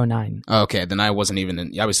December 2009. Okay, then I wasn't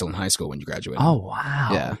even I was still in high school when you graduated. Oh, wow.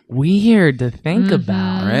 Yeah. Weird to think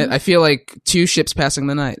about. All right. I feel like 2 ships passing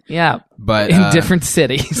the night, Yeah. but In different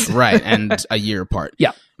cities. right, and a year apart.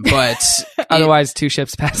 Yeah. But Otherwise, 2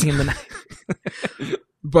 ships passing in the night.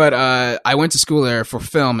 But I went to school there for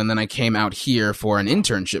film, and then I came out here for an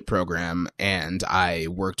internship program, and I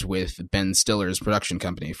worked with Ben Stiller's production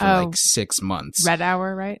company for like 6 months. Red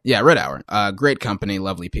Hour, right? Yeah, Red Hour. Great company,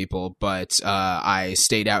 lovely people. But I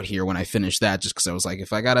stayed out here when I finished that, just because I was like,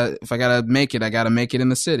 if I gotta make it, I gotta make it in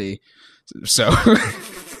the city. So.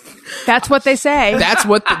 That's what they say. That's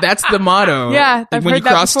the motto. Yeah, like I've when heard you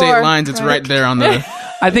that cross before. state lines, it's right there on the.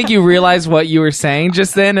 I think you realized what you were saying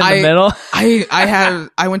just then in the middle.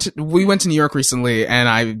 We went to New York recently, and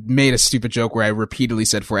I made a stupid joke where I repeatedly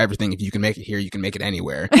said, "For everything, if you can make it here, you can make it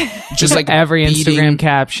anywhere." Just like every beating- Instagram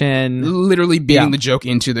caption. literally beating the joke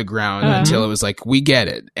into the ground until it was like, we get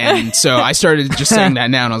it. And so I started just saying that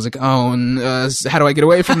now, and I was like, how do I get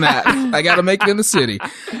away from that? I gotta make it in the city.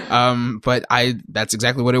 But that's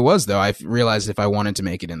exactly what it was, though. I realized if I wanted to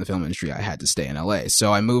make it in the film industry, I had to stay in LA.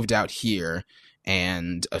 So I moved out here,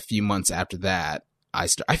 and a few months after that, I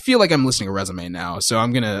feel like I'm listing a resume now, so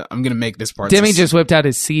I'm gonna make this part. Demi just whipped out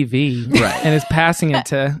his CV, Right. and is passing it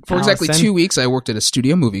to For exactly Allison. 2 weeks, I worked at a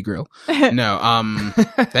studio movie grill. No,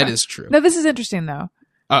 that is true. No, this is interesting though.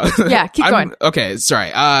 Yeah, keep going. Okay,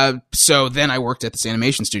 sorry. So then I worked at this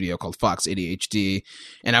animation studio called Fox ADHD,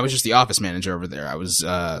 and I was just the office manager over there. I was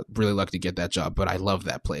really lucky to get that job, but I love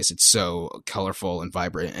that place. It's so colorful and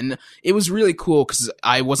vibrant, and it was really cool because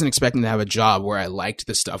I wasn't expecting to have a job where I liked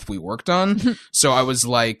the stuff we worked on. So I was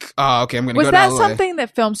like, oh, okay, I'm going to Was go that to LA. something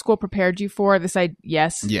that film school prepared you for?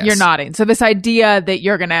 Yes? Yes. You're nodding. So this idea that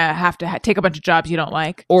you're going to have to take a bunch of jobs you don't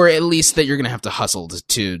like. Or at least that you're going to have to hustle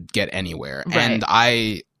to get anywhere. Right. And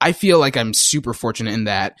I feel like I'm super fortunate in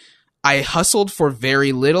that I hustled for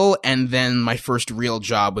very little, and then my first real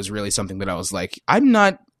job was really something that I was like, I'm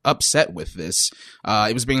not upset with this.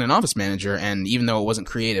 It was being an office manager, and even though it wasn't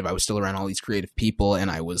creative, I was still around all these creative people, and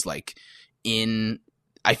I was like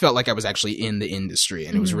I felt like I was actually in the industry,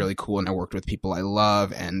 and it was really cool, and I worked with people I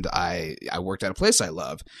love, and I worked at a place I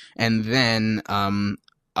love. And then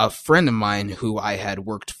a friend of mine who I had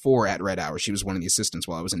worked for at Red Hour, she was one of the assistants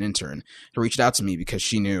while I was an intern, reached out to me because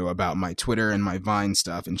she knew about my Twitter and my Vine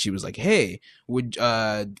stuff, and she was like, hey, would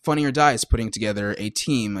Funny or Die is putting together a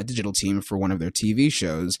digital team for one of their TV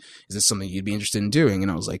shows. Is this something you'd be interested in doing? And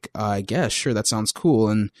I was like, I guess, sure, that sounds cool.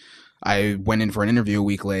 And I went in for an interview a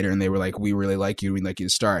week later, and they were like, we really like you. We'd like you to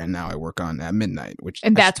start. And now I work on At Midnight.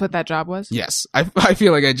 And that's what that job was? Yes. I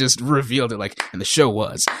feel like I just revealed it, like, and the show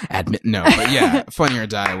was No, but yeah, Funny or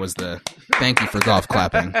Die was the thank you for golf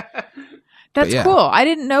clapping. That's yeah. cool. I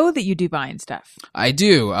didn't know that you do Vine stuff. I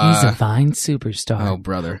do. He's a Vine superstar. Oh,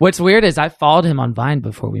 brother. What's weird is I followed him on Vine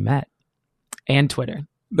before we met, and Twitter.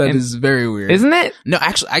 That is very weird. Isn't it? No,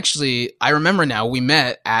 actually, I remember now. We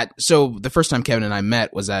met so the first time Kevin and I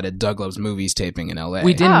met was at a Doug Loves Movies taping in LA.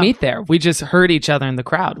 We didn't Oh. meet there. We just heard each other in the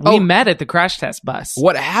crowd. We Oh. met at the Crash Test bus.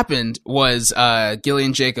 What happened was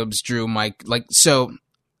Gillian Jacobs drew my so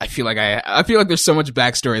I feel like there's so much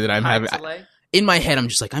backstory that I'm having. In my head, I'm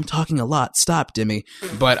just like, I'm talking a lot. Stop, Dimmy.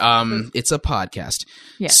 But it's a podcast.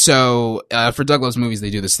 Yeah. So for Doug Loves Movies, they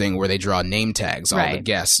do this thing where they draw name tags. All the Right.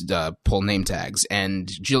 guests pull name tags. And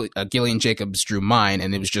Gillian Jacobs drew mine,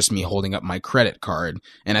 and it was just me holding up my credit card.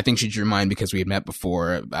 And I think she drew mine because we had met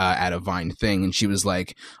before at a Vine thing. And she was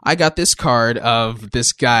like, I got this card of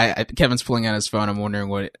this guy. Kevin's pulling out his phone. I'm wondering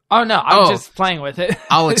what... Oh, no. I'm just playing with it.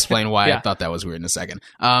 I'll explain why Yeah. I thought that was weird in a second.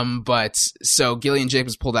 But so Gillian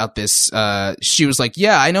Jacobs pulled out this. She was like,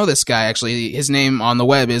 "Yeah, I know this guy. Actually, his name on the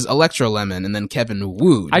web is Electro Lemon." And then Kevin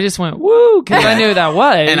wooed. I just went, woo, because I knew who that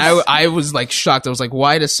was. and I was like shocked. I was like,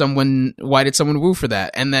 "Why did someone woo for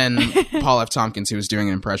that?" And then Paul F. Tompkins, who was doing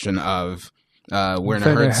an impression of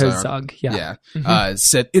Werner Herzog,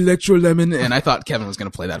 said Electro Lemon, and I thought Kevin was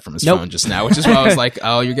going to play that from his Nope. phone just now, which is why I was like,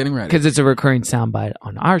 "Oh, you're getting ready." Because it's a recurring soundbite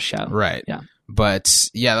on our show. Right. Yeah. But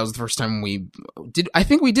yeah, that was the first time we did. I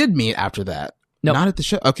think we did meet after that. Nope. Not at the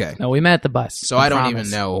show. Okay. No, we met at the bus. So I don't even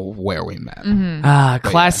know where we met.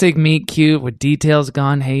 Classic meet cute with details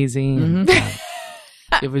gone hazy.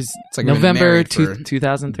 It was It's like we've been November married for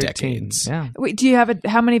 2013. decades. Yeah. Wait, do you have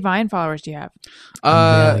how many Vine followers do you have?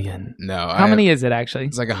 A million. No. How many is it actually?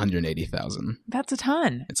 It's like 180,000. That's a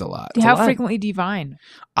ton. It's a lot. How lot. frequently do you Vine?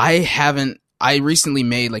 I recently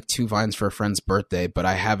made like 2 Vines for a friend's birthday, but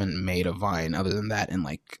I haven't made a Vine other than that in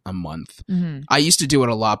like a month. I used to do it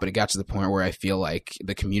a lot, but it got to the point where I feel like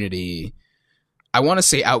the community, I want to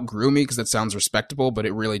say outgrew me because that sounds respectable, but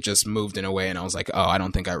it really just moved in a way, and I was like, oh, I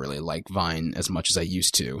don't think I really like Vine as much as I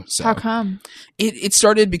used to. So How come? it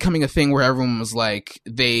started becoming a thing where everyone was like,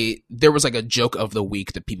 there was like a joke of the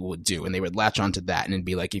week that people would do, and they would latch onto that, and it'd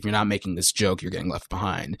be like, if you're not making this joke, you're getting left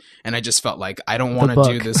behind. And I just felt like I don't want to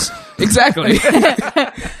book. do this. Exactly.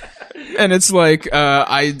 And it's like,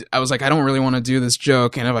 I was like, I don't really want to do this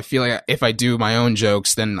joke. And if I feel like if I do my own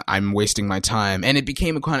jokes, then I'm wasting my time. And it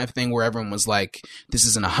became a kind of thing where everyone was like, this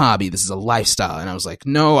isn't a hobby. This is a lifestyle. And I was like,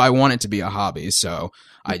 no, I want it to be a hobby. So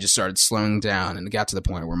I just started slowing down, and it got to the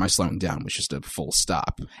point where my slowing down was just a full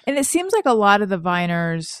stop. And it seems like a lot of the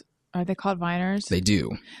Viners, are they called Viners? They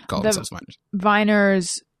do call themselves Viners.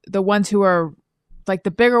 Viners, the ones who are like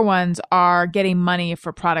the bigger ones, are getting money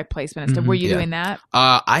for product placement and stuff. Were you yeah. doing that?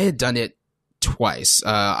 I had done it twice.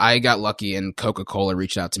 I got lucky, and Coca-Cola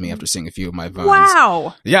reached out to me after seeing a few of my Vines.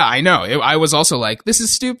 Wow. Yeah, I know. I was also like, this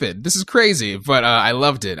is stupid. This is crazy. But I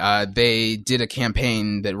loved it. They did a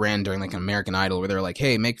campaign that ran during like an American Idol where they were like,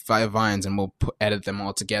 hey, make 5 Vines and we'll edit them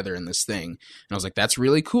all together in this thing. And I was like, that's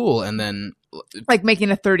really cool. And then... Like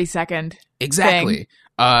making a 30-second Exactly. thing.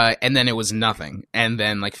 And then it was nothing. And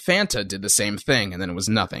then like Fanta did the same thing, and then it was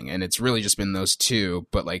nothing. And it's really just been those two.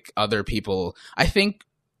 But like other people, I think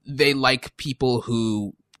they like people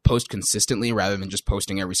who post consistently rather than just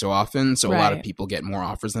posting every so often. So a lot of Right. people get more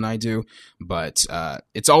offers than I do. But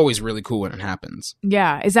it's always really cool when it happens.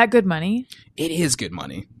 Yeah. Is that good money? It is good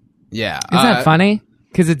money. Yeah. Isn't that funny?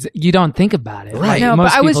 Because you don't think about it. Right. Like, No, but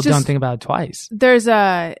most I was people just- don't think about it twice. There's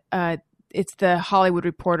it's the Hollywood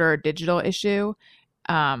Reporter digital issue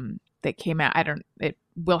that came out. It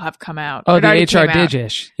will have come out. Oh, It the already HR came out.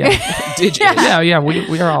 Digish. Yeah. Did you? yeah,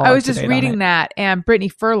 we are all I was up to just date on reading it. that, and Brittany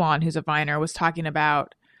Furlon, who's a Viner, was talking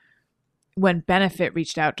about when Benefit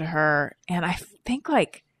reached out to her, and I think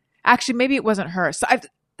like actually maybe it wasn't her. So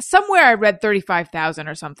somewhere I read 35,000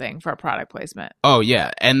 or something for a product placement. Oh,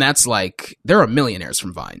 yeah. And that's like, there are millionaires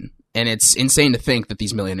from Vine. And it's insane to think that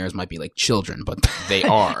these millionaires might be like children, but they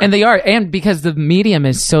are. And they are, and because the medium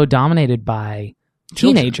is so dominated by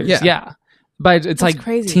Children, teenagers, yeah. yeah. But it's That's like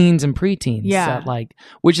crazy. teens and preteens, Yeah. that, like,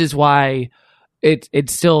 which is why it's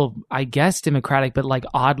still, I guess, democratic, but like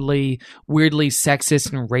oddly, weirdly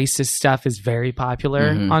sexist and racist stuff is very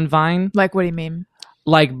popular Mhm. on Vine. Like, what do you mean?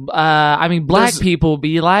 Like, I mean, black There's- people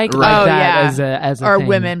be like Right. Oh, that yeah. as a Or thing.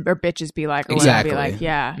 women or bitches be like, or Exactly. women be like,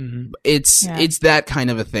 yeah. Mhm. It's Yeah. it's that kind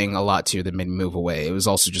of a thing a lot too that made me move away. It was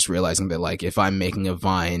also just realizing that like if I'm making a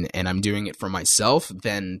Vine and I'm doing it for myself,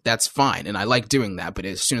 then that's fine, and I like doing that. But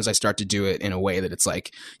as soon as I start to do it in a way that it's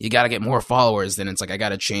like you got to get more followers, then it's like I got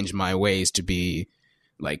to change my ways to be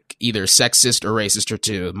like either sexist or racist or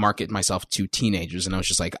to market myself to teenagers. And I was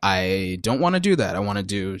just like, I don't want to do that. I want to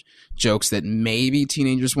do jokes that maybe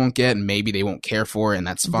teenagers won't get and maybe they won't care for, and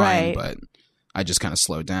that's fine. Right. But I just kind of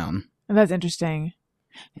slowed down. That's interesting.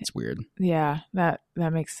 It's weird. Yeah, that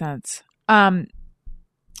makes sense.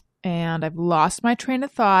 And I've lost my train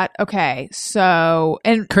of thought. Okay, so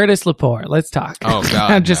Curtis Lepore, let's talk. Oh,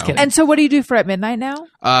 God, I'm just no. kidding. and so what do you do for at midnight now?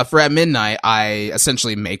 For at midnight, I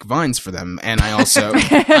essentially make Vines for them, and I also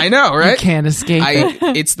I know, You right? can't escape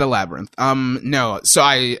it. It's the labyrinth. No, so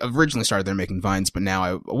I originally started there making Vines, but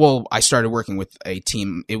now I started working with a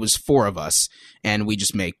team. It was 4 of us, and we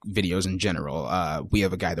just make videos in general. We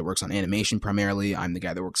have a guy that works on animation primarily. I'm the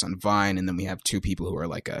guy that works on Vine, and then we have 2 people who are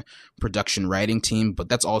like a production writing team. But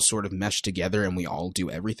that's all sort of meshed together, and we all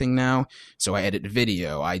do everything now. So I edit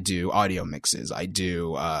video, I do audio mixes, I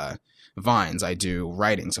do Vines, I do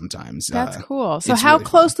writing sometimes. That's cool. So it's how really fun.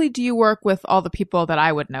 closely do you work with all the people that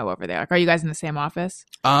I would know over there? Like, are you guys in the same office?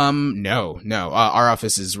 No. Our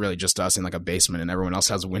office is really just us in like a basement, and everyone else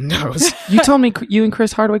has windows. You told me you and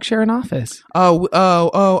Chris Hardwick share an office. No. I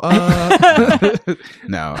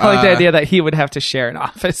like the uh, idea that he would have to share an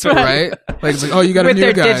office. With right? Like it's like, oh, you got a With new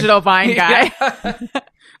their guy. digital Vine guy.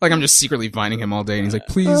 Like I'm just secretly vining him all day, and he's like,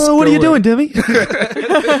 please. what are you doing, Demi?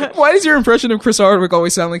 Why does your impression of Chris Hardwick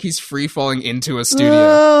always sound like he's free falling into a studio?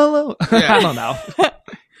 Hello. Yeah. I don't know.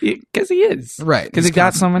 Because he is. Right. Because he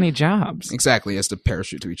got so many jobs. Exactly. He has to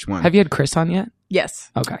parachute to each one. Have you had Chris on yet? Yes.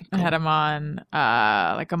 Okay. I had him on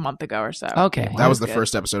like a month ago or so. Okay. that was the good.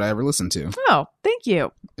 first episode I ever listened to. Oh, thank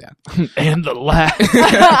you. And the last.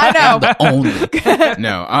 I know. Only.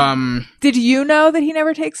 No. Did you know that he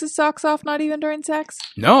never takes his socks off, not even during sex?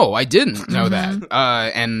 No, I didn't know Mm-hmm.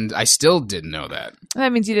 that. And I still didn't know that.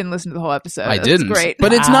 That means you didn't listen to the whole episode. I That's didn't. great.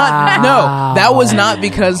 But it's not. Wow. No, that was not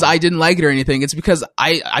because I didn't like it or anything. It's because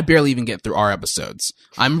I barely even get through our episodes.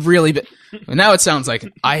 I'm really. Now it sounds like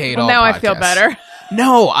I hate all now podcasts. I feel better.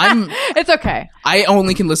 No, It's okay. I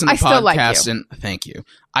only can listen to I still like podcasts you. and thank you.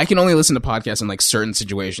 I can only listen to podcasts in like certain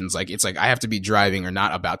situations. Like it's like I have to be driving or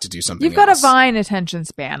not about to do something. You've got a else. Vine attention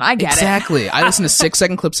span. I get Exactly. I listen to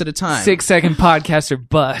 6-second clips at a time. 6-second podcast or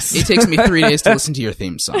bust. It takes me 3 days to listen to your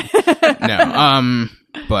theme song. No.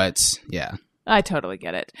 But yeah. it. I totally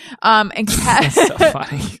get it. And so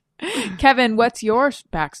funny. Kevin, what's your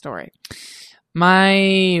backstory?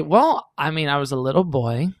 I was a little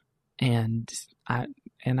boy and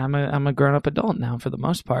I'm a grown up adult now for the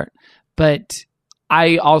most part. But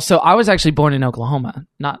I was actually born in Oklahoma,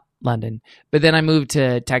 not London. But then I moved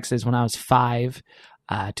to Texas when I was 5.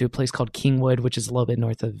 To a place called Kingwood, which is a little bit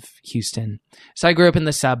north of Houston. So I grew up in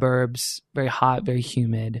the suburbs, very hot, very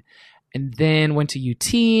humid, and then went to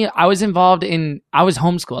UT. I was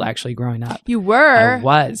homeschooled actually growing up. You were? I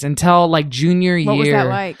was until like junior year. What was that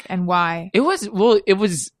like and why? It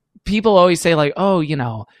was, people always say like, oh,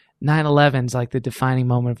 9/11's like the defining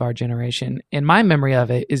moment of our generation. And my memory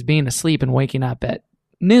of it is being asleep and waking up at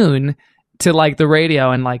noon to like the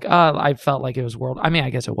radio and like, I felt like it was I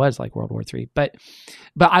guess it was like World War III, but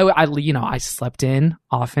I slept in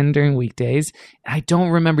often during weekdays. I don't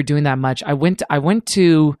remember doing that much. I went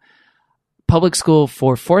to public school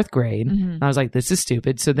for 4th grade and I was like, this is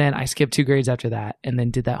stupid. So then I skipped 2 grades after that and then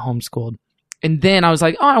did that homeschooled. And then I was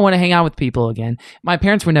like, I want to hang out with people again. My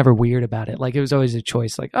parents were never weird about it. Like it was always a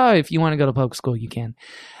choice. Like, if you want to go to public school, you can.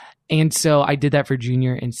 And so I did that for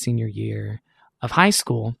junior and senior year of high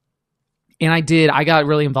school. And I got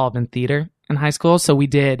really involved in theater in high school. So we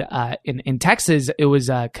did, in Texas, it was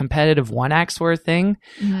a competitive 1-act sort of thing.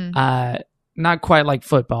 Not quite like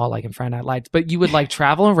football, like in Friday Night Lights, but you would like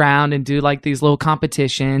travel around and do like these little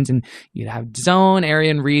competitions and you'd have zone, area,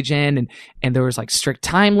 and region. And there was like strict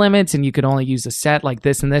time limits and you could only use a set like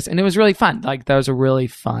this and this. And it was really fun. Like that was a really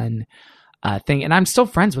fun thing. And I'm still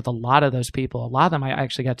friends with a lot of those people. A lot of them I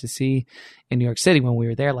actually got to see in New York City when we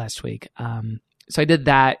were there last week. So I did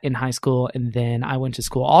that in high school, and then I went to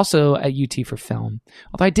school also at UT for film.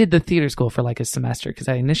 Although I did the theater school for like a semester because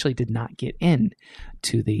I initially did not get in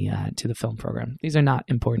to the film program. These are not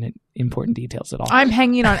important details at all. I'm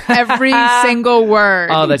hanging on every single word.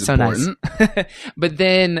 Oh, that's so nice. But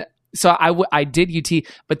then, so I did UT,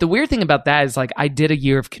 but the weird thing about that is like I did a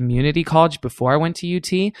year of community college before I went to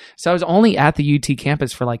UT. So I was only at the UT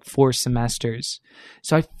campus for like 4 semesters.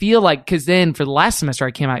 So I feel like, because then for the last semester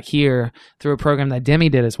I came out here through a program that Demi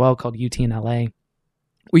did as well called UT in LA,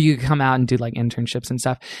 where you could come out and do like internships and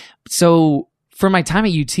stuff. So for my time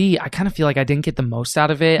at UT, I kind of feel like I didn't get the most out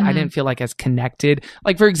of it. I didn't feel like as connected.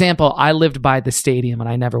 Like, for example, I lived by the stadium and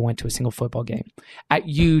I never went to a single football game at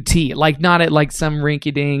UT. Like, not at like some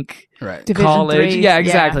rinky-dink college. Yeah,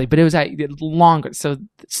 exactly. Yeah. But it was at longer. So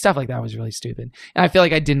stuff like that was really stupid. And I feel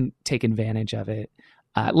like I didn't take advantage of it.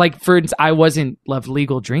 Like, for instance, I wasn't of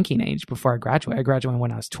legal drinking age before I graduated. I graduated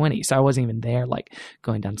when I was 20. So I wasn't even there, like,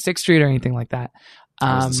 going down 6th Street or anything like that.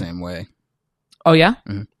 I was the same way. Oh, yeah?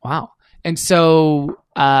 Mm-hmm. Wow. And so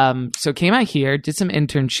came out here, did some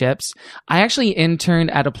internships. I actually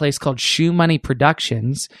interned at a place called Shoe Money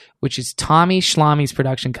Productions, which is Tommy Schlammy's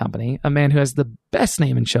production company, a man who has the best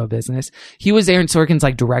name in show business. He was Aaron Sorkin's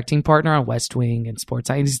like directing partner on West Wing and Sports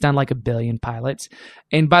Science. He's done like 1 billion pilots.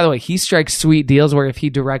 And by the way, he strikes sweet deals where if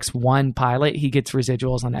he directs one pilot, he gets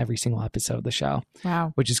residuals on every single episode of the show.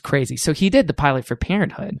 Wow. Which is crazy. So he did the pilot for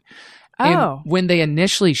Parenthood. Oh. And when they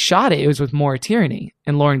initially shot it was with Maura Tierney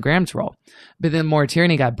and Lauren Graham's role. But then Maura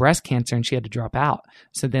Tierney got breast cancer and she had to drop out.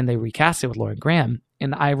 So then they recast it with Lauren Graham.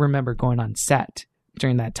 And I remember going on set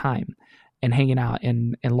during that time and hanging out.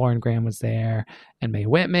 And Lauren Graham was there and Mae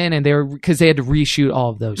Whitman. And because they had to reshoot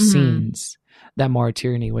all of those scenes that Maura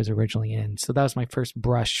Tierney was originally in. So that was my first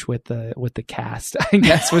brush with the cast, I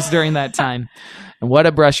guess, was during that time. And what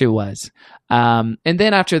a brush it was. And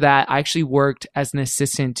then after that, I actually worked as an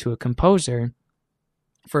assistant to a composer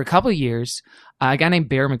for a couple of years. A guy named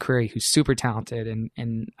Bear McCreary, who's super talented,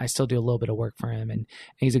 and I still do a little bit of work for him, and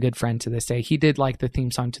he's a good friend to this day. He did like the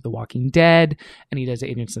theme song to The Walking Dead, and he does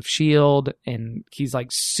Agents of S.H.I.E.L.D., and he's like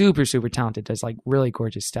super, super talented, does like really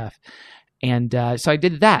gorgeous stuff. And so I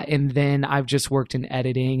did that. And then I've just worked in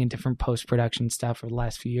editing and different post-production stuff for the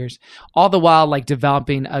last few years, all the while like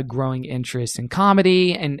developing a growing interest in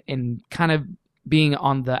comedy and kind of being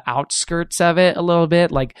on the outskirts of it a little bit,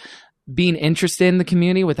 like being interested in the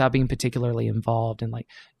community without being particularly involved in like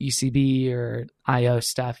UCB or IO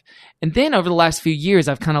stuff. And then over the last few years,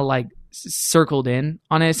 I've kind of like circled in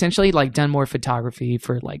on it, essentially, like done more photography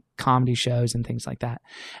for like comedy shows and things like that.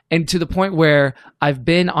 And to the point where I've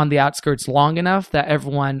been on the outskirts long enough that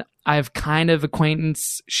I have kind of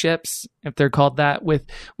acquaintanceships, if they're called that, with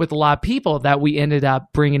a lot of people that we ended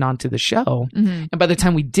up bringing onto the show. And by the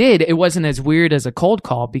time we did, it wasn't as weird as a cold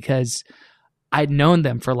call because I'd known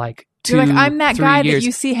them for like 2 You're like, I'm that guy years. that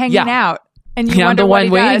you see hanging out. And you I'm wonder the what one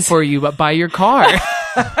he waiting does. for you by your car.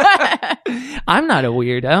 I'm not a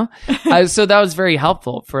weirdo. So that was very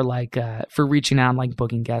helpful for like for reaching out and like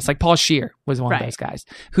booking guests. Like Paul Scheer was one of those guys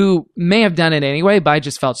who may have done it anyway, but I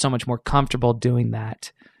just felt so much more comfortable doing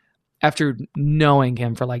that after knowing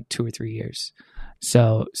him for like 2 or 3 years.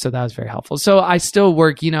 So that was very helpful. So I still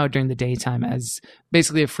work, during the daytime as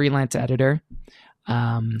basically a freelance editor.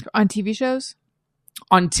 On TV shows?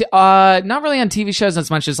 Not really on TV shows as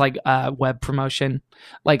much as like web promotion,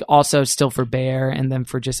 like also still for Bear and then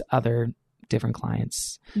for just other different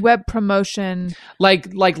clients. Web promotion. Like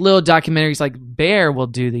little documentaries. Like Bear will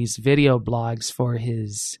do these video blogs for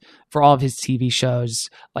all of his TV shows.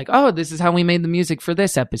 Like, oh, this is how we made the music for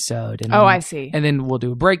this episode. And I see. And then we'll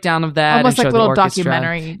do a breakdown of that. Almost and like show little the orchestra.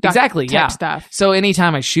 documentary. Exactly. Type Yeah. stuff. So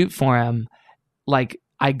anytime I shoot for him, like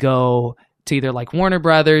I go to either like Warner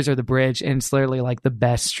Brothers or the Bridge, and it's literally like the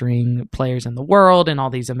best string players in the world and all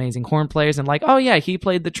these amazing horn players, and like, oh yeah, he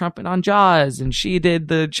played the trumpet on Jaws and she did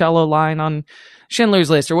the cello line on Schindler's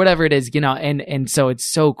List or whatever it is, and so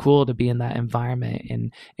it's so cool to be in that environment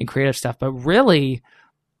and creative stuff. But really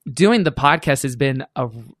doing the podcast has been a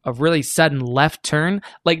really sudden left turn,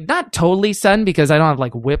 like not totally sudden because I don't have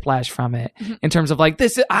like whiplash from it in terms of like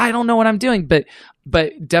this, I don't know what I'm doing, but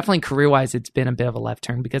definitely career wise, it's been a bit of a left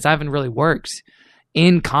turn because I haven't really worked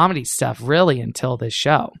in comedy stuff really until this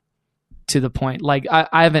show, to the point like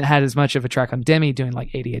I haven't had as much of a track on Demi doing like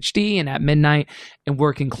ADHD and At Midnight and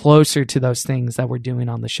working closer to those things that we're doing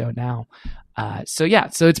on the show now. So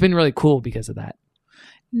it's been really cool because of that.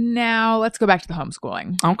 Now let's go back to the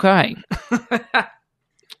homeschooling. Okay.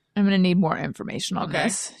 I'm going to need more information on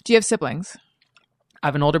this. Do you have siblings? I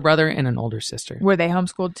have an older brother and an older sister. Were they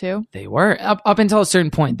homeschooled too? They were up until a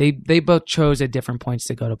certain point. They both chose at different points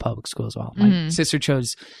to go to public school as well. My sister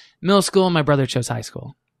chose middle school and my brother chose high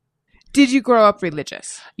school. Did you grow up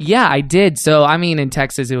religious? Yeah, I did. So, I mean, in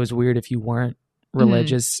Texas, it was weird if you weren't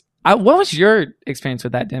religious. What was your experience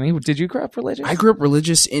with that, Demi? Did you grow up religious? I grew up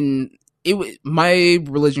religious my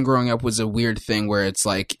religion growing up was a weird thing where it's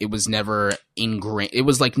like it was never ingrained. It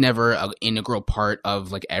was like never an integral part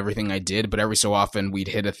of like everything I did, but every so often we'd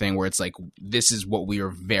hit a thing where it's like this is what we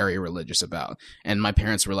are very religious about. And my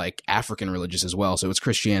parents were like African religious as well, so it's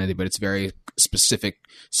Christianity, but it's very specific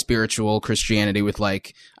spiritual Christianity with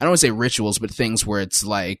like I don't want to say rituals, but things where it's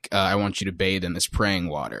like I want you to bathe in this praying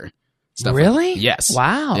water. Stuff really? Yes.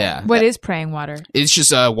 Wow. Yeah. What is praying water? It's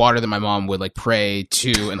just water that my mom would like pray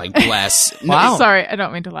to and like bless. Wow. Sorry, I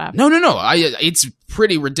don't mean to laugh. No. It's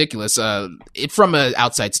pretty ridiculous. From an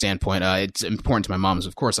outside standpoint, it's important to my mom.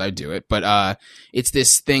 Of course, I do it, but it's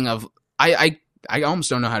this thing of I almost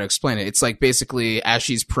don't know how to explain it. It's like basically as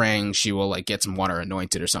she's praying, she will like get some water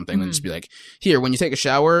anointed or something, and just be like, "Here, when you take a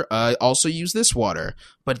shower, also use this water."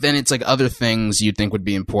 But then it's like other things you'd think would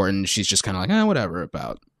be important. She's just kind of like, whatever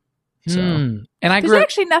about. So. And There's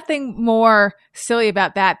actually nothing more silly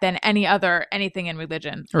about that than anything in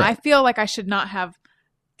religion. Right. I feel like I should not have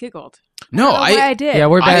giggled. No, I did. Yeah,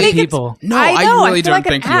 we're bad think people. No, I know, I really I feel don't like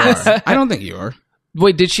think an you ass. are. I don't think you are.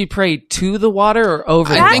 Wait, did she pray to the water or over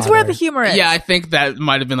the That's water? where the humor is. Yeah, I think that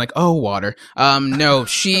might have been like, water. No,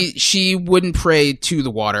 she wouldn't pray to the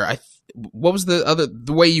water. What was the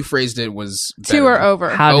way you phrased it was To better. or over.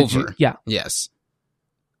 How did Over. you? Yeah, Yes.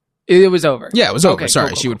 it was over. Yeah, it was over. Okay, Sorry,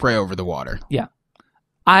 cool. she would pray over the water.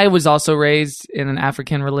 I was also raised in an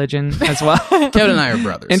African religion as well. Kevin and I are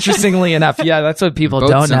brothers. Interestingly enough, yeah, that's what people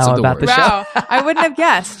Both don't sense know of the about the word. show. Wow, I wouldn't have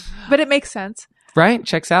guessed, but it makes sense. Right?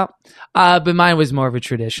 Checks out. But mine was more of a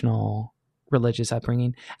traditional religious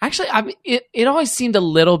upbringing. Actually, it always seemed a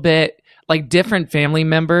little bit like different family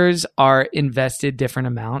members are invested different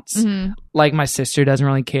amounts. Like my sister doesn't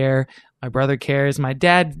really care. My brother cares. My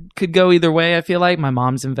dad could go either way, I feel like. My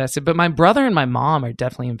mom's invested. But my brother and my mom are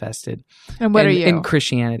definitely invested. And what are you? In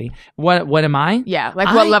Christianity. What am I? Yeah,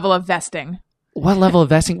 like what level of vesting? What level of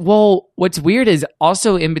vesting? Well, what's weird is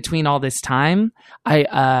also in between all this time,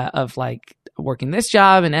 of like working this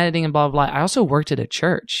job and editing and blah, blah, blah. I also worked at a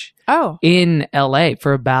church Oh. in LA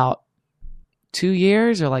for about 2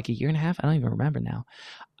 years or like a year and a half. I don't even remember now.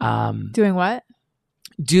 Doing what?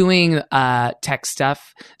 Doing tech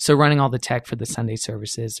stuff. So running all the tech for the Sunday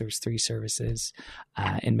services. There was 3 services,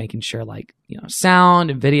 and making sure like,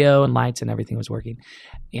 sound and video and lights and everything was working,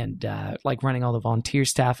 and like running all the volunteer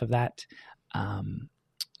staff of that.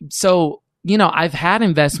 So, I've had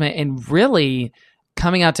investment, and really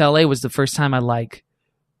coming out to LA was the first time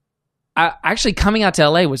actually coming out to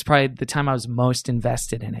LA was probably the time I was most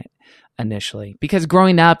invested in it initially, because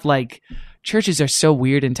growing up, like, churches are so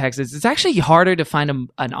weird in Texas. It's actually harder to find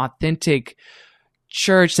an authentic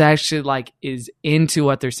church that actually like is into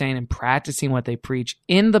what they're saying and practicing what they preach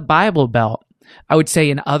in the Bible Belt. I would say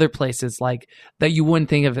in other places like that you wouldn't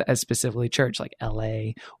think of as specifically church, like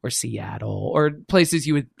LA or Seattle, or places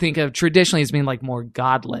you would think of traditionally as being like more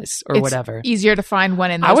godless or It's whatever. easier to find one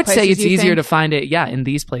in those I would say places, it's you easier think? to find it, in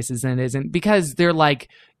these places than it isn't, because they're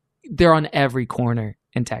on every corner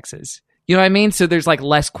in Texas. You know what I mean? So there's like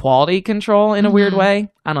less quality control in a weird way.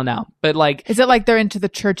 I don't know. But like, Is it like they're into the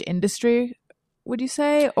church industry, would you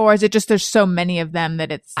say? Or is it just there's so many of them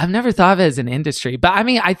that it's... I've never thought of it as an industry, but I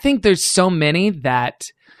mean, I think there's so many that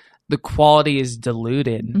the quality is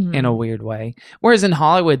diluted in a weird way. Whereas in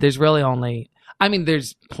Hollywood, there's really only, I mean,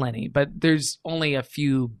 there's plenty, but there's only a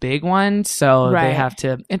few big ones. So they have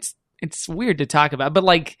to, it's weird to talk about, but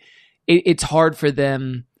like, it's hard for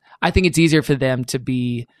them. I think it's easier for them to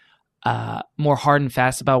be more hard and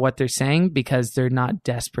fast about what they're saying because they're not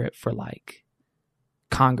desperate for like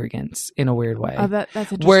congregants in a weird way. Oh, that's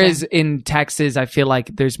interesting. Whereas in Texas, I feel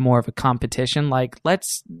like there's more of a competition. Like,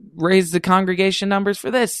 let's raise the congregation numbers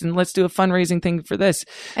for this, and let's do a fundraising thing for this.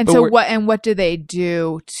 And But so we're- what do they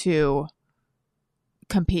do to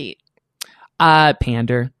compete?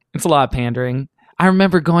 Pander. It's a lot of pandering. I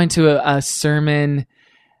remember going to a sermon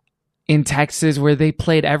in Texas where they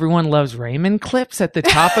played "Everyone Loves Raymond" clips at the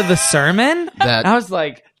top of the sermon. That I was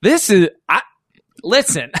like, "This is."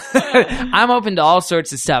 Listen, I'm open to all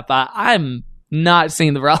sorts of stuff. I'm not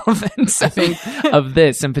seeing the relevance of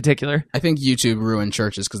this in particular. I think YouTube ruined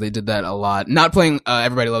churches because they did that a lot. Not playing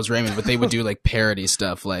 "Everybody Loves Raymond," but they would do like parody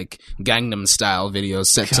stuff, like Gangnam Style videos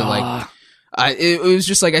set to like. It was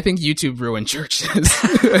just like I think YouTube ruined churches.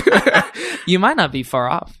 You might not be far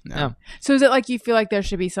off. No. So is it like you feel like there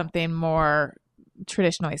should be something more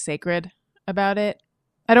traditionally sacred about it?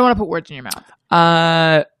 I don't want to put words in your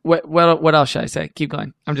mouth. What else should I say? Keep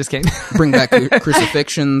going. I'm just kidding. Bring back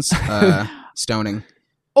crucifixions, stoning.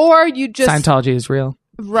 Or you just... Scientology is real.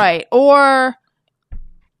 Right. Or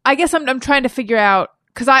I guess I'm trying to figure out,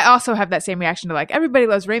 because I also have that same reaction to like, everybody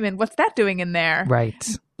loves Raymond. What's that doing in there?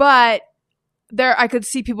 Right. But I could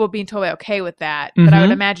see people being totally okay with that. But I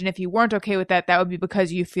would imagine if you weren't okay with that, that would be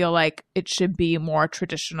because you feel like it should be more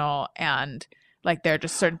traditional and like there are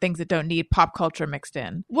just certain things that don't need pop culture mixed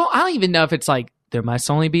in. Well, I don't even know if it's like there must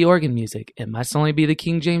only be organ music. It must only be the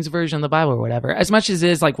King James version of the Bible or whatever. As much as it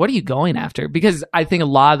is like, what are you going after? Because I think a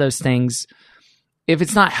lot of those things, if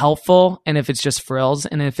it's not helpful and if it's just frills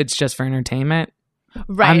and if it's just for entertainment,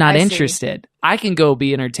 Right. I'm not I see. interested. I can go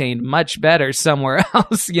be entertained much better somewhere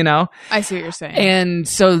else, you know? I see what you're saying. And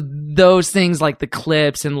so those things like the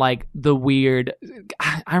clips and like the weird,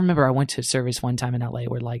 I remember I went to a service one time in LA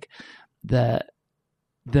where like the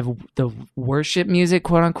worship music,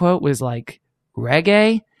 quote unquote, was like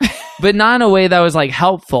reggae, but not in a way that was like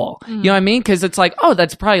helpful. You know what I mean? Because it's like, oh,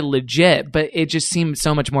 that's probably legit, but it just seemed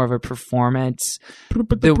so much more of a performance.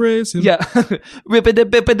 Yeah,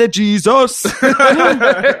 rippity Jesus.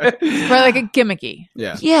 Right, like a gimmicky.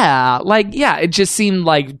 Yeah. Yeah, it just seemed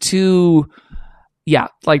like too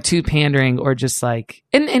pandering, or just like,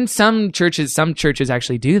 and some churches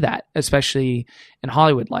actually do that, especially in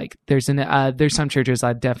Hollywood. Like there's some churches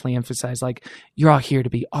that definitely emphasize like, you're all here to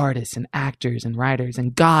be artists and actors and writers,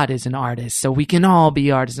 and God is an artist, so we can all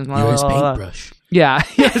be artists. And You're his paintbrush. Yeah.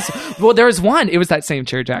 Yes. Well, there was one. It was that same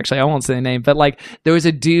church actually. I won't say the name, but like there was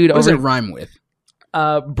a dude What does over it rhyme with?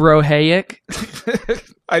 Brohaic.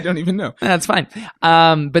 I don't even know. That's fine.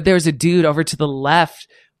 But there was a dude over to the left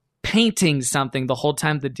painting something the whole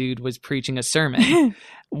time the dude was preaching a sermon,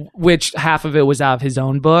 which half of it was out of his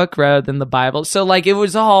own book rather than the Bible. So like it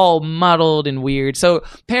was all muddled and weird. So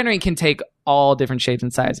pandering can take all different shapes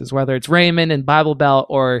and sizes, whether it's Raymond and Bible Belt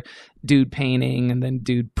or dude painting and then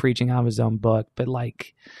dude preaching out of his own book. But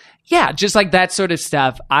like, yeah, just like that sort of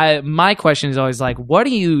stuff. My question is always like, what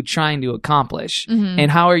are you trying to accomplish? And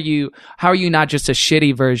how are you not just a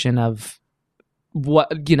shitty version of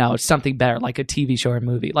what, you know, something better, like a TV show or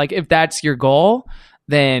movie? Like if that's your goal,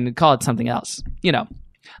 then call it something else, you know.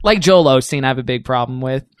 Like Joel Osteen, I have a big problem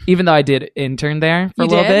with, even though I did intern there for You a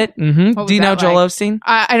little did? bit. Mm-hmm. What Do you was know that Joel like? Osteen?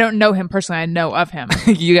 I don't know him personally. I know of him.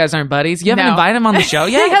 You guys aren't buddies? You haven't No. invited him on the show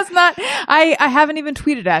He yet? has not. I haven't even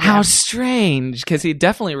tweeted at How him. strange, because he'd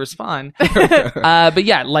definitely respond. But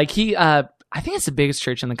yeah, like he, I think it's the biggest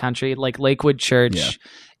church in the country, like Lakewood Church. Yeah.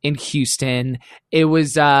 In Houston. It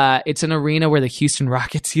was it's an arena where the Houston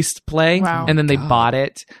Rockets used to play. Wow. And then they bought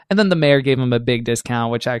it. And then the mayor gave him a big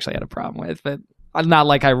discount, which I actually had a problem with, but not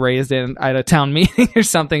like I raised it at a town meeting or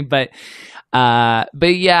something. But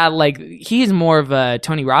yeah, like he's more of a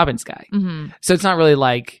Tony Robbins guy. So it's not really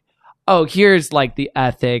like, oh, here's like the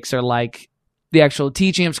ethics or like the actual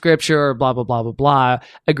teaching of scripture or blah, blah, blah, blah, blah,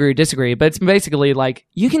 agree or disagree. But it's basically like,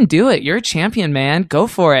 you can do it. You're a champion, man. Go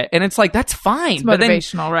for it. And it's like, that's fine. It's But then,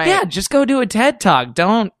 motivational, right? yeah, just go do a TED Talk.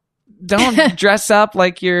 Don't dress up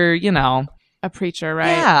like you're, you know, A preacher,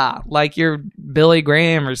 right? yeah, like you're Billy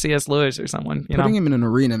Graham or C.S. Lewis or someone, you Putting know. him in an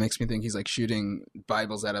arena makes me think he's like shooting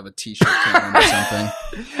Bibles out of a t-shirt can or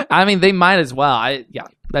something. I mean, they might as well. Yeah,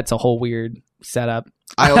 that's a whole weird setup.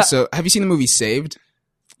 I also have you seen the movie Saved?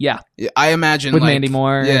 Yeah. I imagine With like, Mandy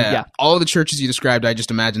Moore. Yeah, all the churches you described, I just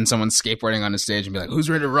imagine someone skateboarding on a stage and be like, "Who's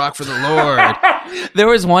ready to rock for the Lord?" There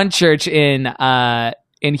was one church in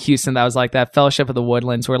Houston that was like that, Fellowship of the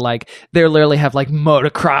Woodlands, where like they literally have like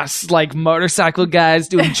motocross, like motorcycle guys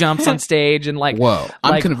doing jumps on stage and like, Whoa,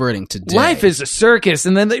 I'm like, converting today. life is a circus,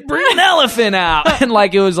 and then they bring an elephant out, and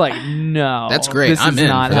like it was like, no, That's great. This I'm is in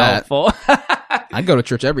not for that. helpful. I'd go to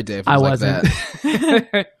church every day if it I was like wasn't.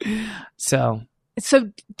 that.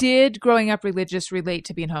 So did growing up religious relate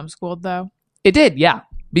to being homeschooled though? It did, yeah,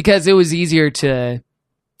 because it was easier to.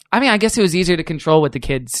 I mean, I guess it was easier to control what the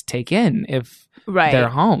kids take in if Right. they're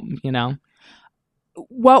home, you know.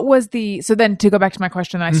 What was so then to go back to my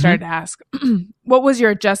question I started to ask, what was your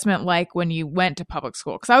adjustment like when you went to public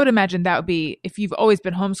school? Because I would imagine that would be, if you've always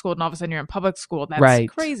been homeschooled and all of a sudden you're in public school, that's Right.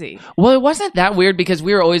 crazy. Well, it wasn't that weird because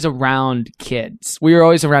we were always around kids. We were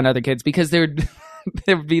always around other kids because there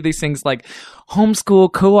would be these things like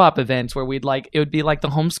homeschool co-op events where it would be like the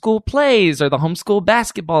homeschool plays or the homeschool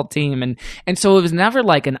basketball team. And so it was never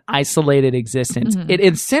like an isolated existence. Mm-hmm. It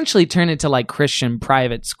essentially turned into like Christian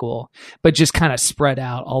private school, but just kind of spread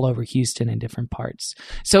out all over Houston in different parts.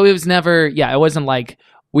 So it was never, it wasn't like,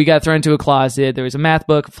 we got thrown into a closet. There was a math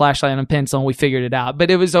book, a flashlight, and a pencil, and we figured it out. But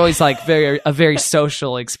it was always like a very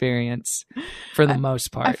social experience for the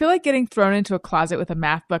most part. I feel like getting thrown into a closet with a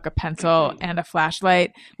math book, a pencil, and a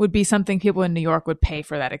flashlight would be something people in New York would pay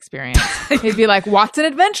for that experience. It'd be like Watson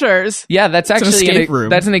Adventures. Yeah, that's an actually escape room.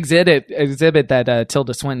 That's an exhibit that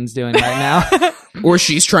Tilda Swinton's doing right now. Or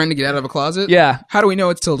she's trying to get out of a closet. Yeah. How do we know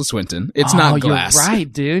it's Tilda Swinton? It's not glass. You're right,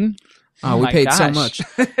 dude. Oh, we my paid so gosh.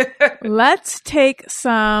 much. Let's take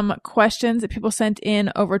some questions that people sent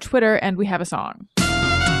in over Twitter, and we have a song.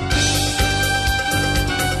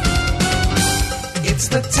 It's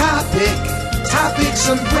the topic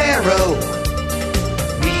sombrero.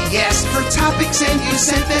 We asked for topics and you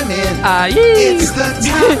sent them in. It's the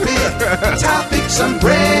topic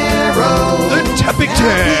sombrero. The topic Now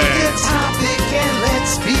tag. pick a topic and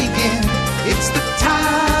let's begin. It's the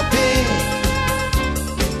topic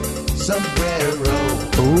sombrero.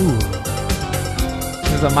 Ooh.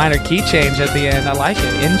 There's a minor key change at the end. I like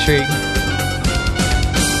it. Intrigue.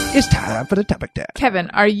 It's time for the topic tag. Kevin,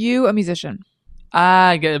 are you a musician?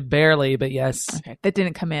 Barely, but yes. Okay, that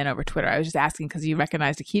didn't come in over Twitter. I was just asking because you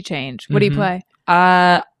recognized a key change. What do you play?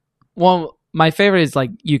 Well, my favorite is like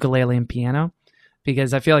ukulele and piano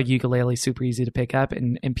because I feel like ukulele is super easy to pick up,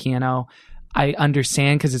 and piano I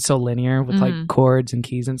understand because it's so linear with like chords and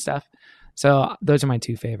keys and stuff. So those are my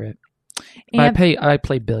two favorite. And But I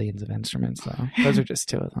play billions of instruments though. Those are just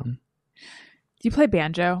two of them. do you play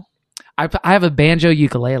banjo? I have a banjo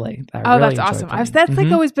ukulele. That I really That's enjoy awesome. playing. That's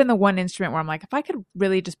like always been the one instrument where I'm like, if I could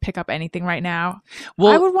really just pick up anything right now,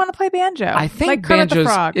 Well, I would want to play banjo. I think like Kermit the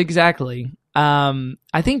banjo's Frog. exactly.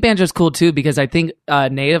 I think banjo's cool too because I think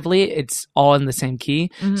natively it's all in the same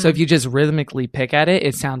key. So if you just rhythmically pick at it,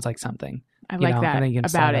 it sounds like something. I like that and then you can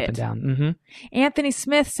about slide up it. and down. Mm-hmm. Anthony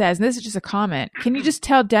Smith says, and this is just a comment, can you just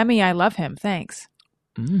tell Demi I love him? Thanks.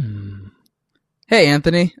 Hey,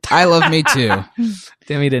 Anthony. I love me too.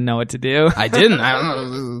 Demi didn't know what to do. I didn't. I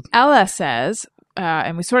don't know. Ella says,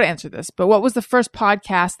 and we sort of answered this, but what was the first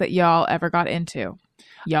podcast that y'all ever got into?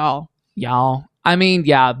 Y'all. I mean,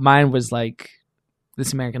 yeah, mine was like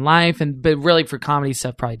This American Life, but really for comedy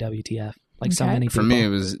stuff, probably WTF. Like so Okay. many people. For me, it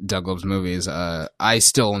was Doug Loves Movies. I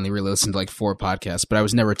still only really listened to like 4 podcasts, but I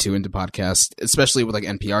was never too into podcasts, especially with like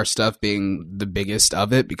NPR stuff being the biggest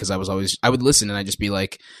of it because I would listen and I'd just be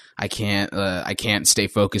like, I can't stay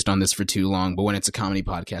focused on this for too long. But when it's a comedy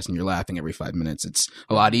podcast and you're laughing every 5 minutes, it's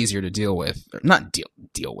a lot easier to deal with. Or not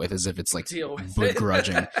deal with as if it's like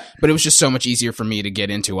begrudging. But it was just so much easier for me to get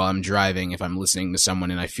into while I'm driving if I'm listening to someone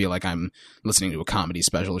and I feel like I'm listening to a comedy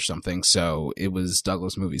special or something. So it was Doug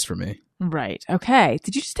Loves Movies for me. Right. Okay.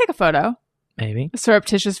 Did you just take a photo? Maybe. A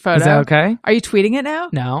surreptitious photo? Is that okay? Are you tweeting it now?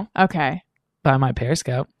 No. Okay. By my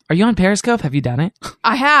Periscope. Are you on Periscope? Have you done it?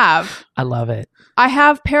 I have. I love it. I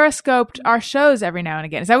have periscoped our shows every now and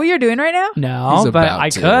again. Is that what you're doing right now? No, He's but about I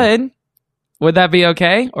to. could. Would that be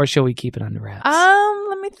okay? Or should we keep it under wraps?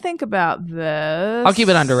 Let me think about this. I'll keep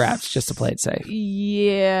it under wraps just to play it safe.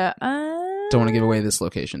 Yeah. Don't want to give away this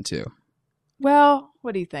location too. Well,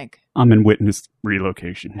 what do you think? I'm in witness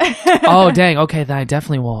relocation. Oh, dang. Okay, then I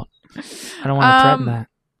definitely won't. I don't want to threaten that.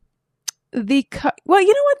 Well, you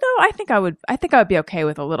know what though? I think I would be okay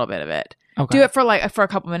with a little bit of it. Okay. Do it for a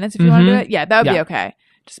couple minutes if you want to do Mhm. it. Yeah, that would be Yeah. okay.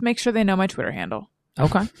 Just make sure they know my Twitter handle.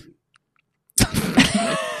 Okay.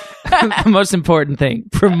 The most important thing,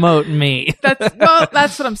 promote me. That's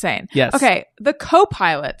what I'm saying. Yes. Okay. The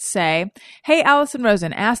co-pilots say, "Hey, Allison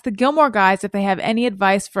Rosen, ask the Gilmore Guys if they have any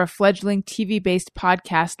advice for a fledgling TV-based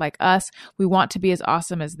podcast like us. We want to be as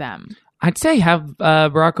awesome as them." I'd say have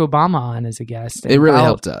Barack Obama on as a guest. It really That'll-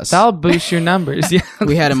 helped us. That'll boost your numbers. Yeah.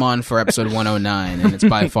 We had him on for episode 109, and it's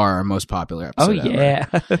by far our most popular Oh episode yeah.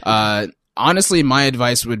 ever. Honestly, my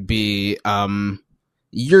advice would be, I don't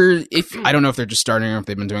know if they're just starting or if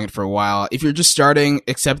they've been doing it for a while. If you're just starting,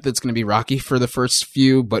 accept that it's going to be rocky for the first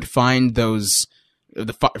few, but find those,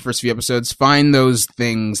 first few episodes, find those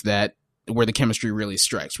things that where the chemistry really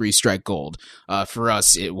strikes, where you strike gold. For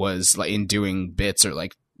us, it was like in doing bits or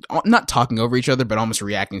like, not talking over each other, but almost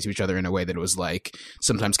reacting to each other in a way that it was like,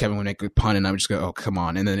 sometimes Kevin would make a pun and I would just go, oh, come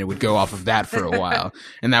on. And then it would go off of that for a while.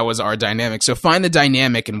 And that was our dynamic. So find the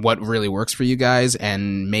dynamic and what really works for you guys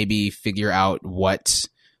and maybe figure out what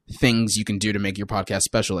things you can do to make your podcast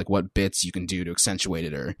special, like what bits you can do to accentuate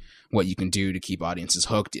it or what you can do to keep audiences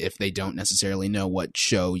hooked if they don't necessarily know what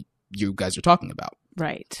show you guys are talking about.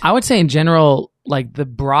 Right. I would say in general, like the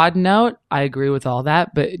broad note, I agree with all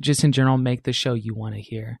that, but just in general, make the show you want to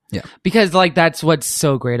hear. Yeah. Because like that's what's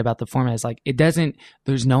so great about the format is like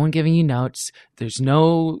there's no one giving you notes. There's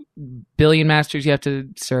no billion masters you have to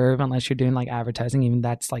serve unless you're doing like advertising. Even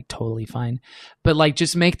that's like totally fine. But like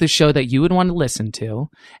just make the show that you would want to listen to.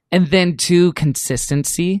 And then to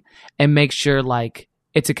consistency and make sure like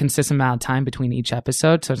it's a consistent amount of time between each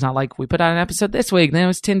episode. So it's not like we put out an episode this week, then it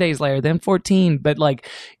was 10 days later, then 14. But like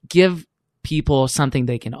give people something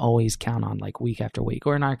they can always count on like week after week,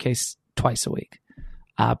 or in our case, twice a week.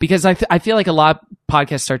 Because I feel like a lot of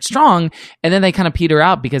podcasts start strong and then they kind of peter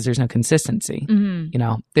out because there's no consistency. Mm-hmm. You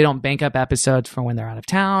know, they don't bank up episodes for when they're out of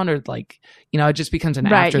town or like, you know, it just becomes an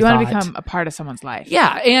Right. afterthought. You want to become a part of someone's life.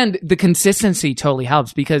 Yeah, and the consistency totally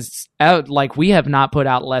helps because like we have not put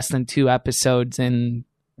out less than 2 episodes in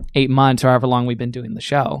 8 months or however long we've been doing the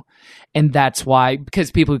show. And that's why,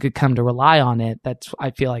 because people could come to rely on it,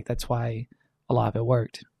 I feel like that's why a lot of it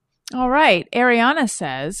worked. All right. Ariana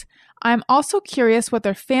says, "I'm also curious what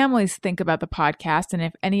their families think about the podcast and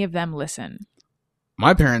if any of them listen."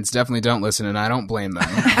 My parents definitely don't listen, and I don't blame them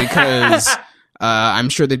because I'm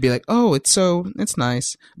sure they'd be like, "Oh, it's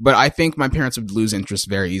nice," but I think my parents would lose interest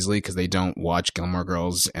very easily because they don't watch Gilmore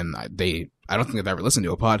Girls, and I don't think they've ever listened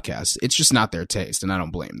to a podcast. It's just not their taste, and I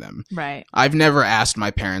don't blame them. Right. I've never asked my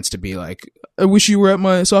parents to be like, "I wish you were at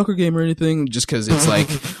my soccer game" or anything, just because it's like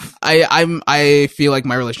I feel like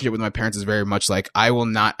my relationship with my parents is very much like I will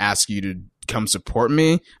not ask you to come support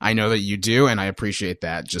me. I know that you do, and I appreciate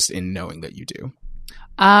that just in knowing that you do.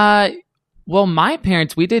 Well, my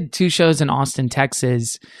parents, we did 2 shows in Austin,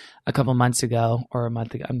 Texas a couple months ago or a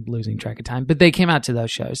month ago. I'm losing track of time, but they came out to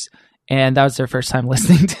those shows and that was their first time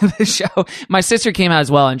listening to the show. My sister came out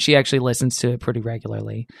as well and she actually listens to it pretty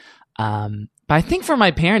regularly. But I think for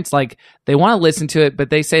my parents, like they want to listen to it, but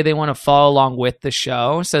they say they want to follow along with the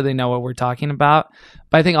show so they know what we're talking about.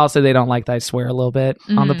 But I think also they don't like that I swear a little bit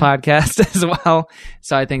on the podcast as well.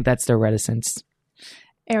 So I think that's their reticence.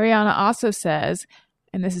 Ariana also says,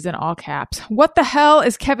 and this is in all caps, "What the hell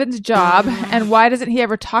is Kevin's job and why doesn't he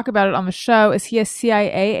ever talk about it on the show? Is he a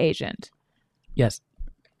CIA agent?" Yes.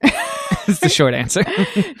 It's the short answer.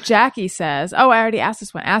 Jackie says, "Oh, I already asked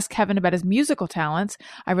this one. Ask Kevin about his musical talents.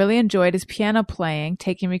 I really enjoyed his piano playing,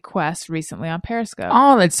 taking requests recently on Periscope."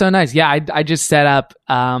 Oh, that's so nice. Yeah, I just set up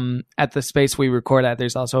at the space we record at.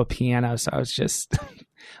 There's also a piano, so I was just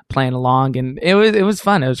playing along, and it was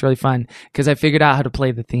fun. It was really fun because I figured out how to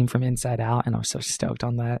play the theme from Inside Out, and I was so stoked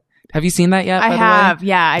on that. Have you seen that yet? I by the way? have.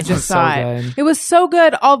 Yeah, I just saw so it. good. It was so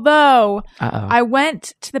good, although Uh-oh. I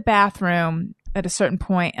went to the bathroom at a certain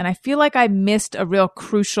point and I feel like I missed a real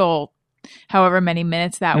crucial however many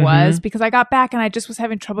minutes that was because I got back and I just was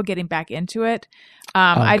having trouble getting back into it.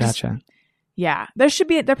 Gotcha. Yeah, there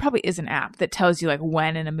probably is an app that tells you like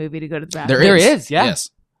when in a movie to go to the bathroom. There is, yeah. Yes.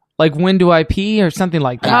 Like when do I pee or something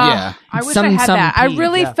like that? Yeah. I wish Some- I had some that. I pee,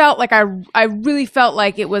 really yeah. felt like I really felt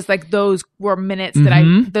like it was like those were minutes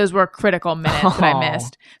that those were critical minutes that I Oh.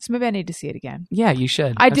 missed. So maybe I need to see it again. Yeah, you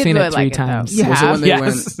should. I I've did seen really it 3 like it, though. times. You Was it have? when they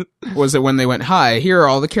Yes. was it when they went, "Hi, here are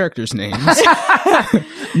all the characters' names"?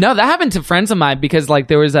 No, that happened to friends of mine because like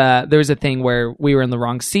there was a thing where we were in the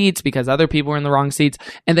wrong seats because other people were in the wrong seats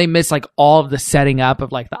and they missed like all of the setting up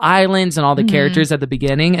of like the islands and all the characters at the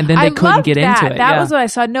beginning and then they couldn't loved get that. into it. That yeah. was what I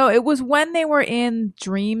saw. No, it was when they were in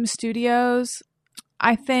Dream Studios,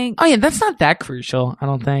 I think. Oh yeah, that's not that crucial, I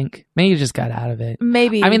don't think. Maybe you just got out of it.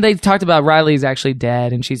 Maybe. I mean, they talked about Riley's actually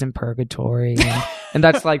dead and she's in purgatory and, and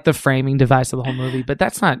that's like the framing device of the whole movie, but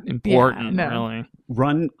that's not important no. really.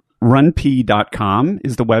 Run runp.com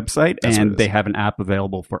is the website, That's what and it they is. have an app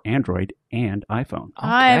available for Android and iPhone.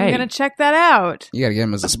 I'm Okay. going to check that out. You gotta get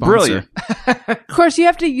him as a sponsor. Brilliant. Of course,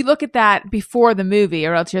 you look at that before the movie,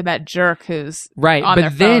 or else you're that jerk who's Right, on their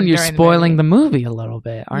but then phone you're during spoiling the the movie a little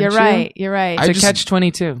bit, aren't You're you? right. You're right. It's I a just-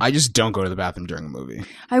 catch-22. I just don't go to the bathroom during a movie.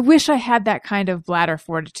 I wish I had that kind of bladder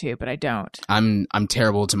fortitude, but I don't. I'm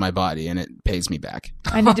terrible to my body, and it pays me back.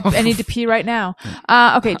 I need to pee right now.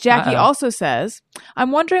 Okay, Jackie also says,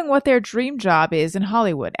 I'm wondering what their dream job is in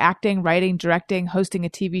Hollywood. Acting, writing, directing, hosting a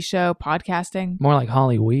TV show, podcasting. More like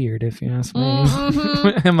Holly Weird, if you ask me.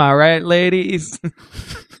 Mm-hmm. Am I right, ladies?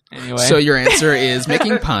 Anyway, So your answer is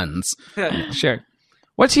making puns. sure.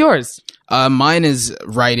 What's yours? Mine is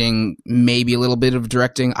writing, maybe a little bit of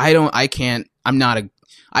directing. I don't like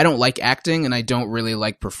acting, and I don't really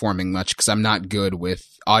like performing much because I'm not good with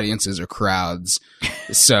audiences or crowds.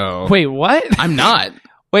 So Wait, what? I'm not.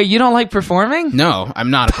 Wait, you don't like performing? No, I'm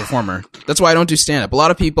not a performer. That's why I don't do stand up. A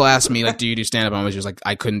lot of people ask me, like, do you do stand up? I was just like,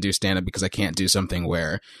 I couldn't do stand up because I can't do something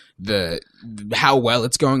where how well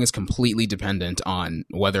it's going is completely dependent on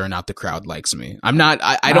whether or not the crowd likes me. I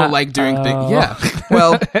don't like doing things. oh. Yeah.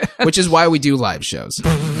 Well, which is why we do live shows.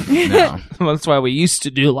 No. Well, that's why we used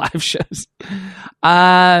to do live shows.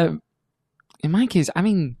 In my case, I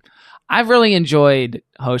mean, I've really enjoyed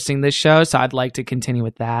hosting this show, so I'd like to continue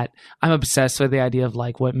with that. I'm obsessed with the idea of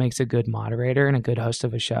like what makes a good moderator and a good host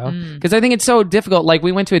of a show, because I think it's so difficult. Like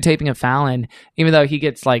we went to a taping of Fallon, even though he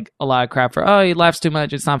gets like a lot of crap for, oh, he laughs too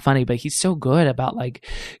much, it's not funny, but he's so good about like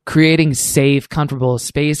creating safe, comfortable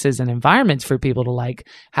spaces and environments for people to like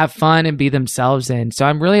have fun and be themselves in. So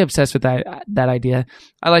I'm really obsessed with that idea.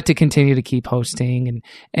 I like to continue to keep hosting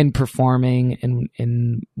and performing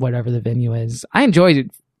in whatever the venue is. I enjoy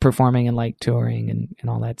performing and like touring and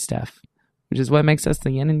all that stuff, which is what makes us the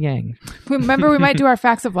yin and yang. Remember, we might do our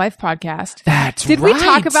Facts of Life podcast. That's Did we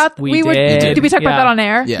talk about we did we talk about that on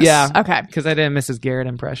air? Yes. Yeah. Okay. Because I did a Mrs. Garrett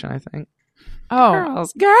impression, I think. Oh.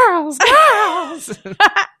 Girls.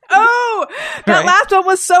 Oh, that Right. last one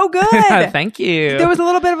was so good. Thank you. There was a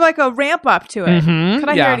little bit of like a ramp up to it. Mhm. Could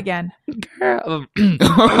I Yeah. hear it again? Girl.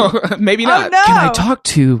 Maybe Oh not. no! Can I talk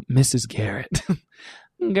to Mrs. Garrett?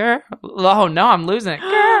 Girl. Oh no, I'm losing it.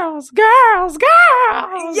 Girls.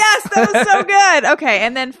 Yes, that was so good. Okay,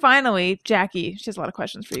 and then finally, Jackie. She has a lot of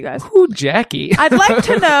questions for you guys. Ooh, Jackie. I'd like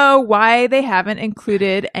to know why they haven't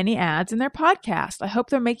included any ads in their podcast. I hope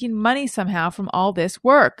they're making money somehow from all this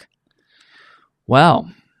work.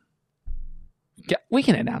 Well, we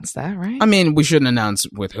can announce that, right? I mean, we shouldn't announce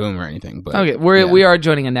with whom or anything, but Okay, yeah. we are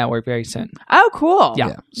joining a network very soon. Oh, cool. Yeah.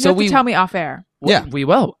 You So have to we tell me off air. Yeah. we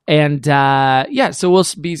will, and so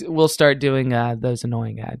we'll start doing those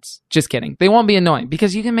annoying ads. Just kidding, they won't be annoying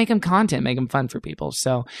because you can make them content, make them fun for people.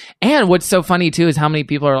 So, and what's so funny too is how many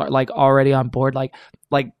people are like already on board, like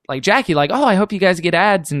Jackie, like, oh, I hope you guys get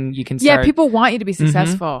ads and you can start. Yeah, people want you to be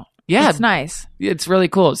successful. Yeah. It's nice. It's really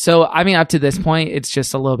cool. So, I mean, up to this point, it's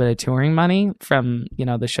just a little bit of touring money from,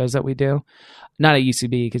 the shows that we do. Not at UCB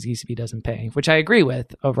because UCB doesn't pay, which I agree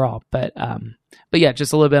with overall. But yeah,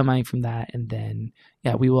 just a little bit of money from that. And then,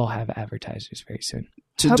 yeah, we will have advertisers very soon.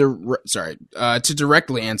 To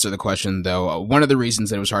directly answer the question, though, one of the reasons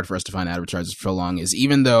that it was hard for us to find advertisers for long is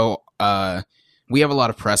even though we have a lot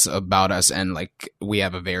of press about us and like we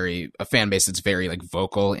have a fan base that's very like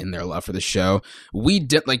vocal in their love for the show, we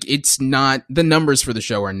did like it's not the numbers for the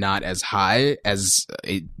show are not as high as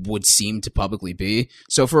it would seem to publicly be.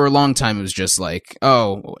 So for a long time it was just like,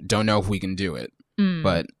 oh, don't know if we can do it.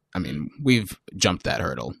 But I mean, we've jumped that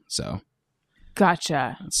hurdle, so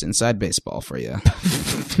Gotcha. it's inside baseball for you.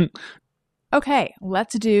 Okay,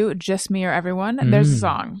 let's do Just Me or Everyone. There's a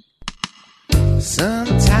song.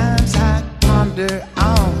 Sometimes I ponder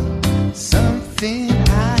on something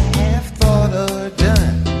I have thought or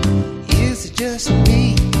done. Is it just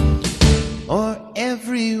me or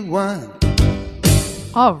everyone?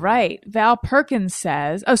 All right. Val Perkins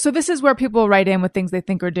says, so this is where people write in with things they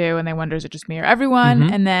think or do, and they wonder, is it just me or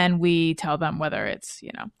everyone? And then we tell them whether it's,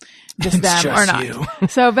 just them or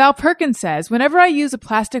not. So Val Perkins says, whenever I use a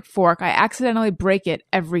plastic fork, I accidentally break it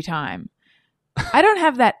every time. I don't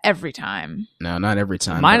have that every time. No, not every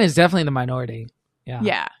time. Mine but is definitely the minority. Yeah.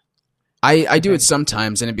 Yeah. I do it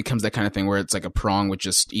sometimes, and it becomes that kind of thing where it's like a prong with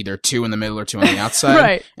just either two in the middle or two on the outside.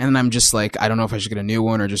 Right. And then I'm just like, I don't know if I should get a new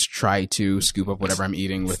one or just try to scoop up whatever I'm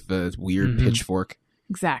eating with the weird pitchfork.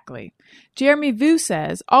 Exactly. Jeremy Vu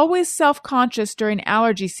says, always self-conscious during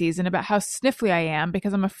allergy season about how sniffly I am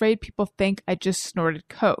because I'm afraid people think I just snorted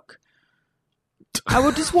Coke. I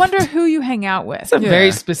would just wonder who you hang out with. It's a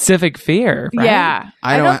very specific fear. Right? Yeah.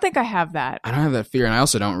 I don't- don't think I have that. I don't have that fear, and I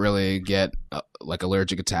also don't really get like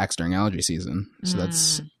allergic attacks during allergy season. So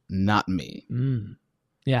that's not me.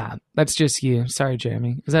 Yeah, that's just you. Sorry,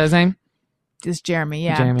 Jeremy. Is that his name? Just Jeremy,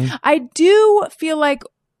 yeah. Jeremy. I do feel like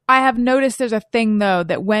I have noticed there's a thing though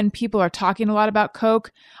that when people are talking a lot about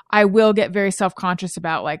Coke, I will get very self-conscious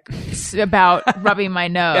about about rubbing my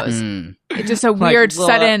nose. It's just a weird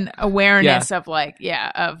sudden awareness of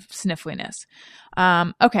of sniffliness.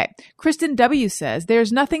 Okay. Kristen W says,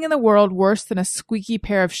 there's nothing in the world worse than a squeaky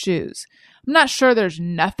pair of shoes. I'm not sure there's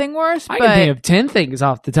nothing worse, I but can think of 10 things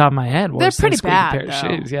off the top of my head. they're worse than a pretty squeaky bad, pair of though.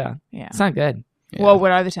 shoes. Yeah. Yeah. It's not good. Yeah. Well,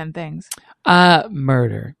 what are the 10 things?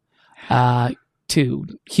 Murder. 2,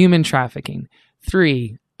 human trafficking.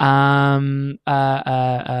 3,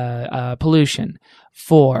 pollution.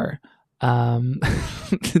 4,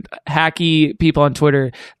 hacky people on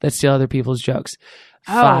Twitter that steal other people's jokes.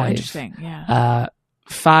 Oh, 5, interesting. Yeah.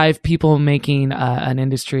 5, people making an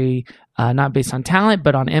industry not based on talent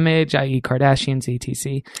but on image, i.e. Kardashians,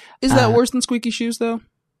 etc. Is that worse than squeaky shoes, though?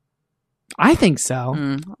 I think so.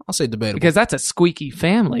 I'll say debatable. Because that's a squeaky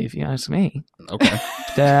family, if you ask me. Okay.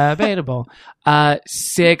 Debatable.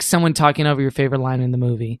 6, someone talking over your favorite line in the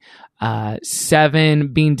movie.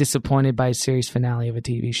 7, being disappointed by a series finale of a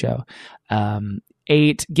TV show.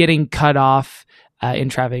 8, getting cut off in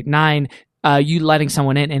traffic. 9, you letting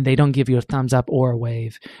someone in and they don't give you a thumbs up or a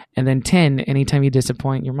wave. And then 10, anytime you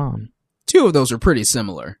disappoint your mom. 2 of those are pretty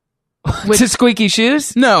similar. To squeaky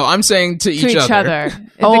shoes? No, I'm saying to each other.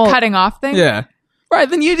 The cutting off thing? Yeah. Right,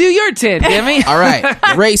 then you do your 10, Jimmy. All right.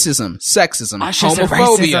 Racism, sexism, I should say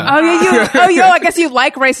homophobia. racism. I guess you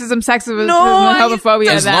like racism, sexism, homophobia.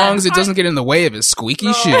 As long as it doesn't get in the way of his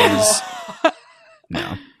squeaky shoes.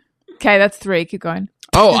 No. Okay, that's 3. Keep going.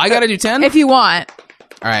 Oh, I got to do 10? If you want.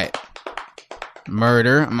 All right.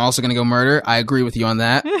 Murder. I'm also going to go murder. I agree with you on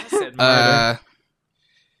that.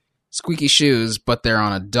 Squeaky shoes, but they're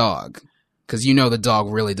on a dog. Because you know the dog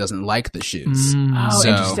really doesn't like the shoes. Oh, So,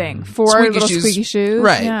 interesting. 4 squeaky little shoes- squeaky shoes.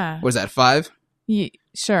 Right. Yeah. Was that 5?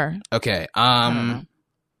 Sure. Okay. don't know.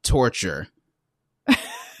 Torture.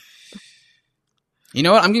 You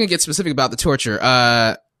know what? I'm going to get specific about the torture.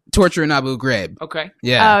 Torture in Abu Ghraib. Okay.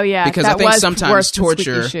 Yeah. Oh, yeah. Because that I think was sometimes worse than squeaky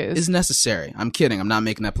torture shoes. is necessary. I'm kidding. I'm not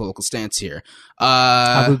making that political stance here.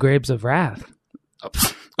 Abu Ghraib's of Wrath.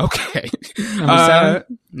 Okay. Number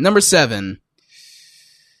 7? Number 7.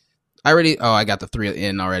 I got the 3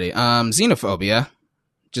 in already. Xenophobia.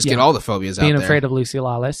 Just get all the phobias out Being there. afraid of Lucy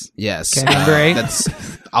Lawless. Yes. Okay, number 8.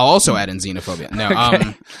 I'll also add in xenophobia. No,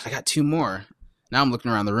 Okay. I got 2 more. Now I'm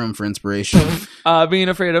looking around the room for inspiration. Being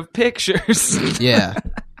afraid of pictures. Yeah.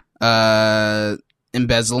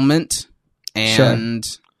 Embezzlement and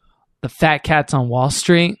The Fat Cats on Wall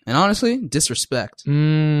Street. and honestly, disrespect.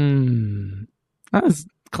 That was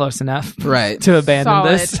close enough. Right. To abandon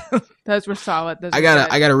Solid. this. Those were solid. Those I were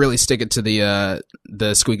gotta good. really stick it to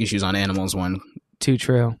the squeaky shoes on animals one. Too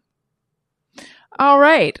true. All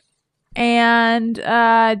right. And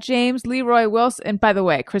James Leroy Wilson. And by the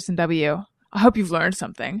way, Kristen W., I hope you've learned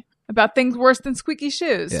something about things worse than squeaky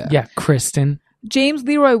shoes. Yeah. Yeah, Kristen. James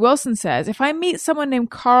Leroy Wilson says, if I meet someone named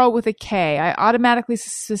Carl with a K, I automatically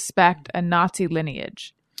suspect a Nazi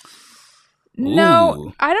lineage. No,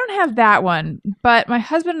 Ooh. I don't have that one. But my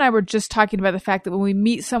husband and I were just talking about the fact that when we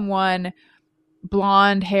meet someone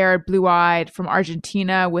blonde-haired, blue-eyed from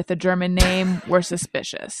Argentina with a German name, we're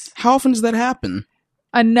suspicious. How often does that happen?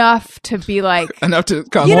 Enough to be like, Enough to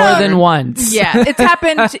come You know- More than once. yeah, it's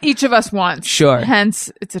happened to each of us once. Sure.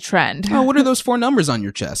 Hence, it's a trend. Oh, what are those 4 numbers on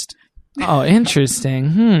your chest? Oh,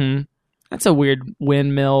 interesting. That's a weird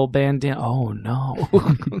windmill bandana. Oh, no.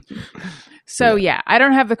 So, yeah, I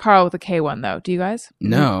don't have the Carl with a K one, though. Do you guys?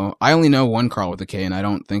 No, I only know one Carl with a K, and I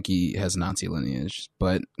don't think he has Nazi lineage.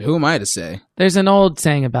 But who am I to say? There's an old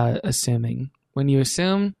saying about assuming. When you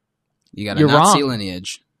assume, You got a You're Nazi wrong.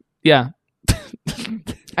 lineage. yeah.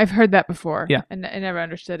 I've heard that before. Yeah. And I never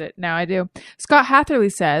understood it. Now I do. Scott Hatherley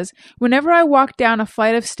says, whenever I walk down a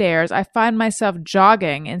flight of stairs, I find myself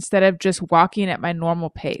jogging instead of just walking at my normal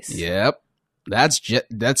pace. Yep, that's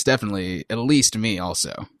definitely at least me.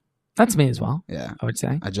 Also, That's me as well, yeah, I would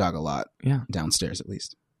say. I jog a lot. Yeah. Downstairs at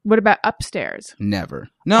least. What about upstairs? Never.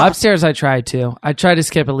 No, Upstairs, I try to. I try to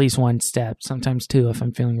skip at least 1 step, sometimes 2 if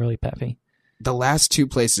I'm feeling really peppy. the last 2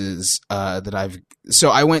 places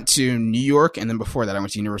so I went to New York, and then before that I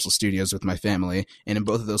went to Universal Studios with my family, and in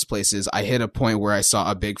both of those places I hit a point where I saw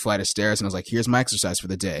a big flight of stairs and I was like, here's my exercise for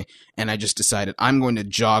the day, and I just decided I'm going to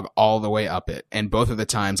jog all the way up it, and both of the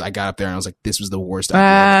times I got up there and I was like, this was the worst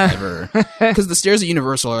idea ever, because the stairs at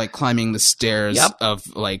Universal are like climbing the stairs of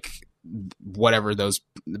like whatever those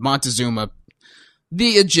Montezuma, the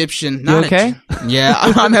Egyptian, not okay? yeah,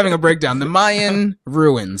 I'm having a breakdown. The Mayan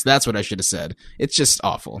ruins. That's what I should have said. It's just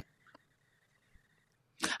awful.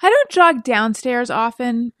 I don't jog downstairs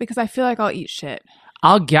often because I feel like I'll eat shit.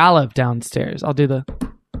 I'll gallop downstairs. I'll do the,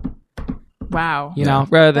 Wow. you know,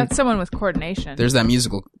 rather than That's someone with coordination. There's that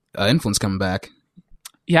musical influence coming back.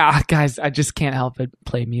 yeah, guys. I just can't help but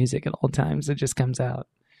play music at all times. It just comes out.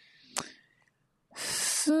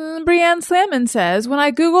 Brienne Slammin says, when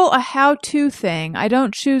I Google a how-to thing, I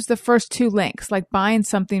don't choose the first 2 links, like buying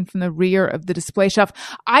something from the rear of the display shelf.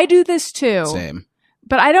 I do this too, Same.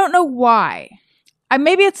 but I don't know why.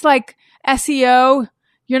 Maybe it's like SEO.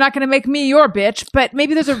 You're not going to make me your bitch, but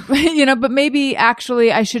maybe there's a, but maybe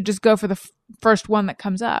actually I should just go for the first one that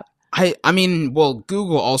comes up. I mean, well,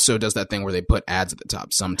 Google also does that thing where they put ads at the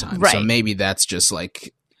top sometimes. So Right. maybe that's just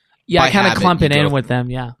like, Yeah, By I kind of habit, clump you it in go- with them.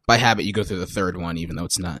 Yeah. by habit, you go through the third one, even though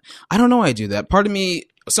it's not. I don't know why I do that. Part of me,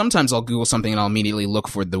 sometimes I'll Google something and I'll immediately look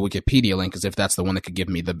for the Wikipedia link as if that's the one that could give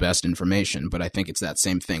me the best information. But I think it's that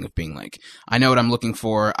same thing of being like, I know what I'm looking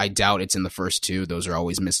for. I doubt it's in the first 2. Those are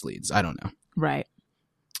always misleads. I don't know. Right.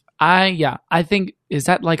 I think, is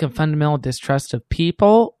that like a fundamental distrust of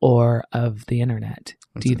people or of the internet?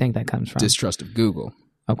 Do you think that comes from? Distrust of Google.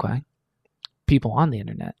 Okay. People on the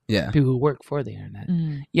internet. Yeah. People who work for the internet.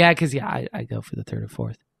 Yeah, because I go for the third or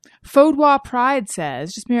fourth. Fodwa Pride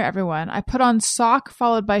says, just mirror everyone, I put on sock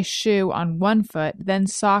followed by shoe on one foot, then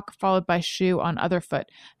sock followed by shoe on other foot.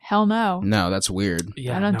 Hell no. No, that's weird.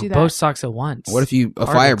 Yeah, I don't no, do that. both socks at once. What if a Arctic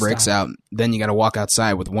fire breaks style. out, then you got to walk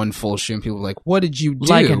outside with one full shoe and people are like, what did you do?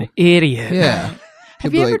 Like an idiot. Yeah.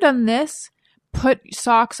 Have People you ever like- done this? Put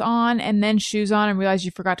socks on and then shoes on and realize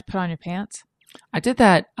you forgot to put on your pants? I did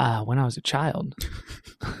that when I was a child.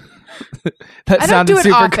 I That don't sounded do it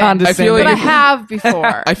super often, condescending. I feel like but I if- have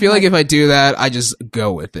before. I feel like if I do that, I just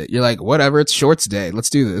go with it. You're like, whatever, it's shorts day. Let's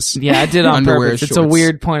do this. Yeah, I did on Underwear, purpose. It's a shorts.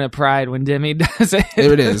 weird point of pride when Demi does it.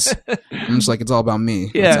 There it is. I'm just like, it's all about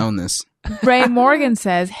me. Yeah. Let's own this. Ray Morgan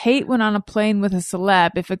says, hate when on a plane with a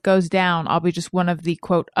celeb. If it goes down, I'll be just one of the,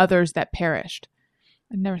 quote, others that perished.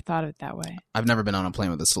 I never thought of it that way. I've never been on a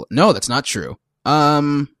plane with a No, that's not true. Who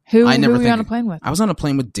I never were you think- on a plane with? I was on a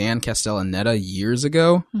plane with Dan Castellaneta years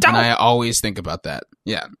ago, and I always think about that.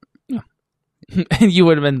 Yeah. And you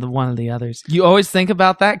would have been one of the others. You always think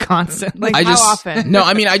about that constantly. Like, I just how often? No,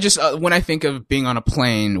 I mean, I just when I think of being on a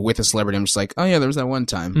plane with a celebrity, I'm just like, oh yeah, there was that one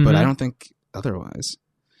time, but I don't think otherwise.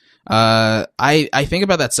 I think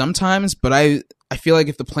about that sometimes, but I feel like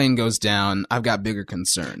if the plane goes down, I've got bigger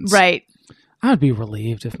concerns. Right. I would be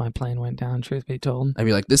relieved if my plane went down, truth be told. I'd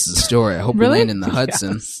be like, this is a story. I hope Really? we land in the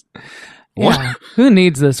Hudson. Yes. What? Yeah. Who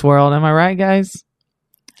needs this world? Am I right, guys?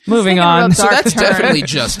 Moving taking a real on. So dark that's turn. definitely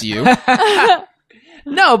just you.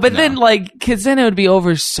 No, but No. then because then it would be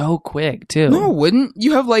over so quick too. No, it wouldn't.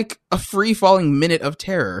 You have like a free falling minute of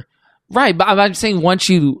terror. Right, but I'm saying once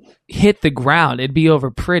you hit the ground, it'd be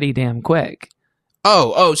over pretty damn quick.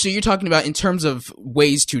 Oh, so you're talking about in terms of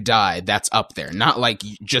ways to die, that's up there. Not like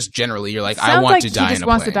just generally you're like, I Sounds want like to he die just in a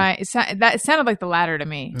wants plane. to die. It sounded like the latter to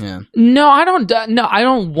me. Yeah. No, I don't. No, I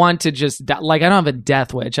don't want to just die. Like I don't have a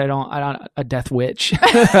death witch. I don't a death witch,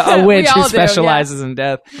 a witch all who do, specializes in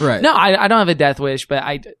death. Right. No, I don't have a death wish, but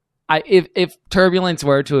if turbulence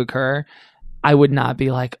were to occur, I would not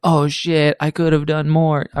be like, oh shit, I could have done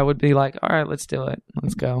more. I would be like, all right, let's do it.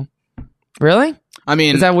 Let's go. Really? I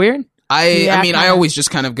mean, Is that weird? Yeah, I kinda. always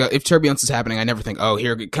just kind of go, if turbulence is happening, I never think, oh,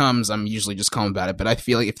 here it comes. I'm usually just calm about it. But I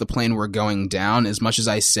feel like if the plane were going down, as much as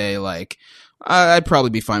I say, like, I'd probably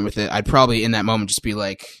be fine with it. I'd probably in that moment just be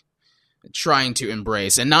like, trying to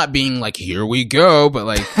embrace and not being like, here we go, but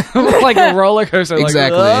like, Like a roller coaster.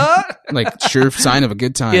 Exactly. Like, like sure sign of a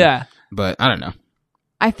good time. yeah. But I don't know.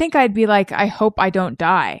 I think I'd be like, I hope I don't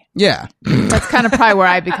die. Yeah. That's kind of probably where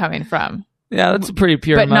I'd be coming from. Yeah, that's a pretty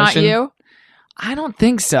pure But not emotion. you. I don't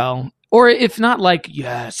think so. Or if not, like,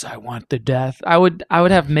 yes, I want the death. I would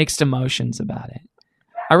have mixed emotions about it.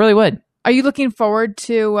 I really would. Are you looking forward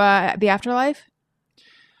to the afterlife?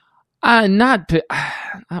 Not,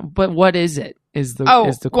 but what is it? Is the Oh,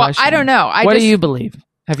 is the well, question? I don't know. What do you believe?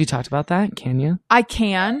 Have you talked about that? Can you? I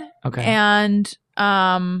can, Okay. and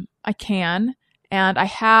I can, and I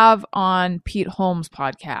have on Pete Holmes'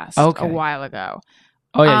 podcast Okay. a while ago.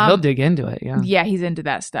 Oh yeah, he'll um, dig into it. Yeah. Yeah, he's into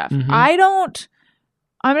that stuff. Mhm. I don't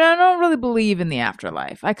really believe in the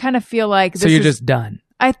afterlife. I kind of feel like So you're just done.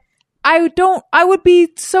 I would be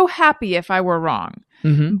so happy if I were wrong.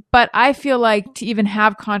 Mm-hmm. But I feel like to even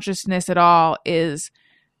have consciousness at all is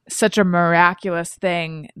such a miraculous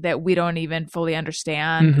thing that we don't even fully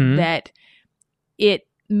understand, Mhm. that it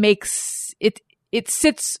makes it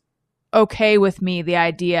sits okay with me, the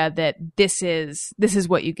idea that this is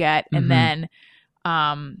what you get. Mhm.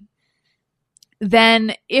 And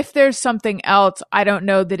then if there's something else, I don't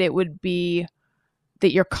know that it would be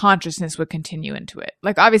that your consciousness would continue into it.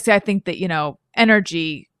 Like, obviously, I think that,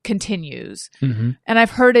 energy continues. Mm-hmm. And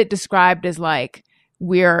I've heard it described as like,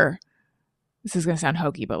 this is going to sound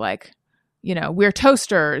hokey, but like, we're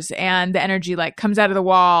toasters and the energy like comes out of the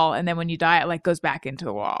wall. And then when you die, it like goes back into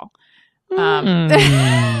the wall. So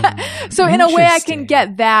in a way I can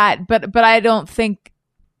get that, but I don't think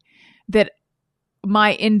that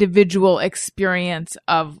my individual experience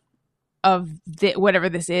of whatever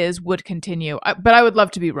this is would continue. But I would love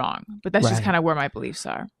to be wrong. But that's just kind of where my beliefs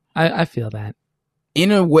are. I feel that.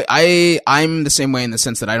 In a way, I'm the same way in the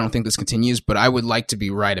sense that I don't think this continues, but I would like to be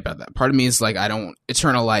right about that. Part of me is like,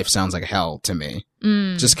 eternal life sounds like hell to me.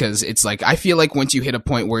 Just because it's like, I feel like once you hit a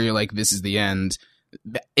point where you're like, this is the end,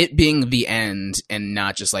 it being the end and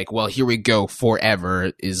not just like, well, here we go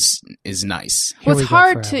forever is nice. Well, it's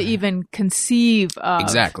hard to even conceive of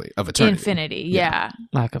eternity. Infinity. Yeah.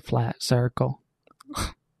 Like a flat circle.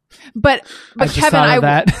 But Kevin,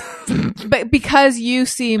 that. but because you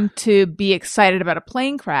seem to be excited about a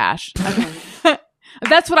plane crash,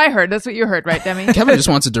 that's what I heard. That's what you heard, right, Demi? Kevin just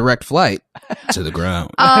wants a direct flight to the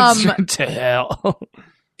ground. To hell.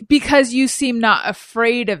 Because you seem not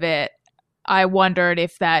afraid of it, I wondered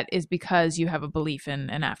if that is because you have a belief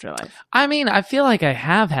in an afterlife. I mean, I feel like I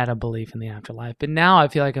have had a belief in the afterlife, but now I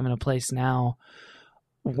feel like I'm in a place now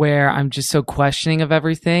where I'm just so questioning of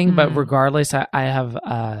everything. But regardless, I have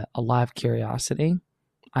a lot of curiosity.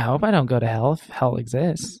 I hope I don't go to hell if hell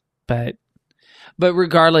exists. But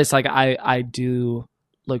regardless, like I do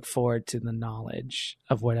look forward to the knowledge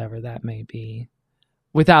of whatever that may be,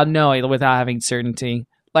 without having certainty.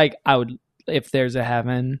 Like I would, if there's a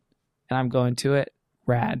heaven and I'm going to it,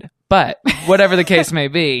 rad. But whatever the case may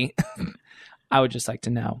be, I would just like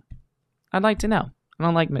to know. I'd like to know. I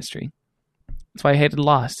don't like mystery. That's why I hated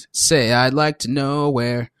Lost. Say, I'd like to know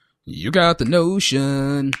where you got the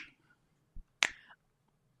notion.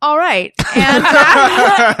 All right. And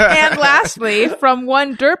lastly, from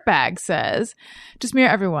one dirtbag says, just mirror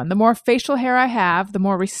everyone. The more facial hair I have, the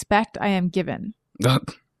more respect I am given.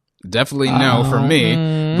 Definitely no for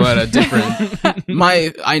me, but a different.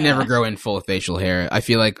 I never grow in full facial hair. I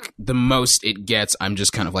feel like the most it gets, I'm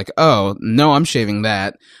just kind of like, oh, no, I'm shaving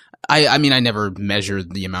that. I mean, I never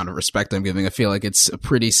measured the amount of respect I'm giving. I feel like it's a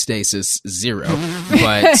pretty stasis 0,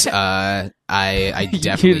 but I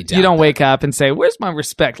definitely doubt you don't that. wake up and say, "Where's my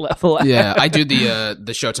respect level at?" Yeah, I do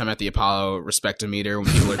the Showtime at the Apollo respect-o-meter when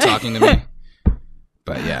people are talking to me.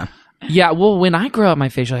 But yeah. Yeah, well, when I grow up my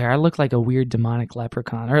facial hair, I look like a weird demonic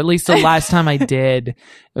leprechaun. Or at least the last time I did, it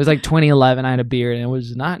was like 2011. I had a beard and it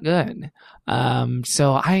was not good.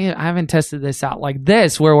 So I haven't tested this out like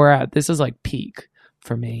this, where we're at. This is like peak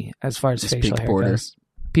for me as far as facial hair goes.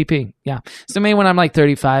 PP, yeah. So maybe when I'm like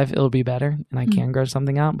 35, it'll be better and I can grow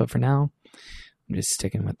something out. But for now, I'm just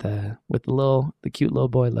sticking with the cute little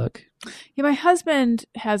boy look. Yeah, my husband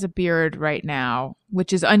has a beard right now,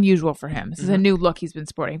 which is unusual for him. This is a new look he's been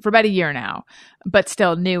sporting for about a year now, but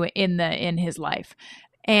still new in his life.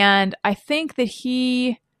 And I think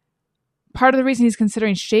that part of the reason he's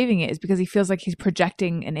considering shaving it is because he feels like he's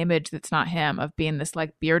projecting an image that's not him, of being this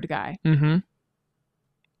like beard guy. Mm-hmm.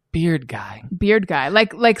 Beard guy,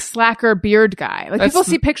 like slacker beard guy. Like people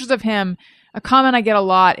see pictures of him. A comment I get a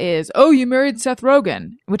lot is, "Oh, you married Seth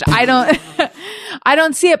Rogen," which I don't, I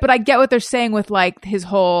don't see it, but I get what they're saying with like his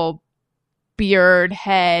whole beard,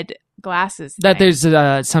 head, glasses. That there's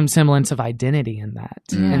some semblance of identity in that,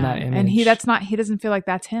 in that image. And he doesn't feel like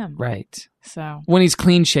that's him, right? So when he's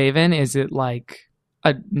clean shaven, is it like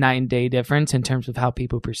a 9-day difference in terms of how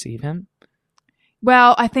people perceive him?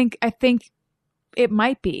 Well, I think it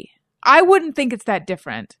might be. I wouldn't think it's that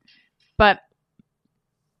different, but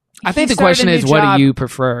I think the question is, what do you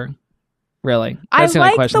prefer? Really, that's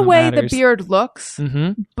I like the way the beard looks,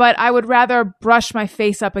 but I would rather brush my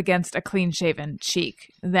face up against a clean-shaven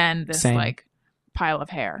cheek than this like pile of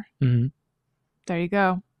hair. Mm-hmm. There you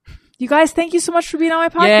go. You guys, thank you so much for being on my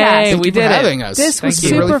podcast. Yay, we did having us. This was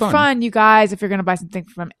super fun, you guys. If you're going to buy something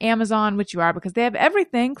from Amazon, which you are because they have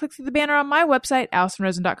everything, click through the banner on my website,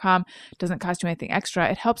 AlisonRosen.com. It doesn't cost you anything extra.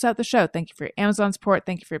 It helps out the show. Thank you for your Amazon support.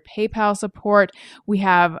 Thank you for your PayPal support. We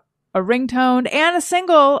have a ringtone and a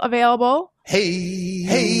single available. Hey,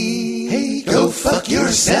 go fuck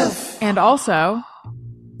yourself. And also,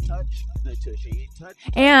 touch the tushy.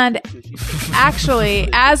 And actually,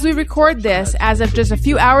 as we record this, as of just a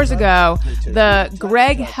few hours ago, the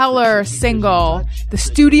Greg Heller single, the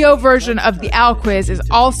studio version of the Owl Quiz, is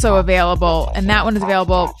also available, and that one is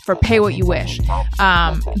available for Pay What You Wish.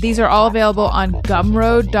 These are all available on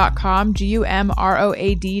Gumroad.com,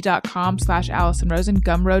 Gumroad.com/Allison Rosen,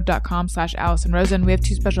 Gumroad.com/Allison Rosen. We have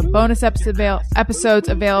 2 special bonus episodes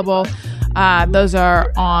available. Those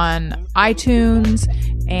are on iTunes,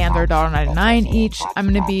 and they're $1.99 each. I'm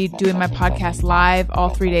going to be doing my podcast live all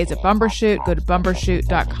 3 days at Bumbershoot. Go to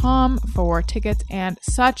bumbershoot.com for tickets and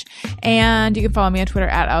such. And you can follow me on Twitter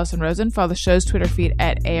at Allison Rosen. Follow the show's Twitter feed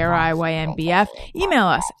at ARIYNBF. Email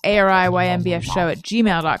us,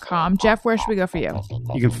 ARIYNBFshow@gmail.com. Jeff, where should we go for you?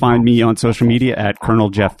 You can find me on social media at Colonel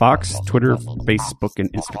Jeff Fox, Twitter, Facebook,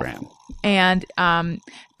 and Instagram. And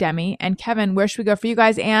Demi and Kevin, where should we go for you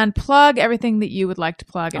guys? And plug everything that you would like to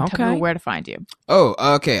plug and tell people where to find you. Oh,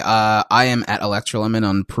 okay. I am at Electrolemon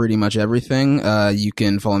on pretty much everything. You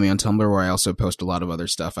can follow me on Tumblr, where I also post a lot of other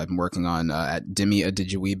stuff I've been working on at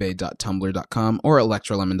demiadijuibe.tumblr.com or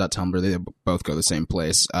electrolemon.tumblr. They both go the same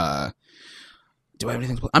place. Do I have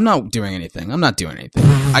anything to plug? I'm not doing anything. I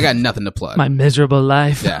got nothing to plug. My miserable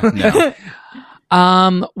life. Yeah, no.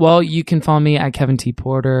 Well, you can follow me at Kevin T.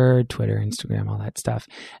 Porter, Twitter, Instagram, all that stuff.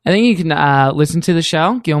 And then you can listen to the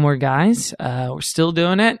show, Gilmore Guys. We're still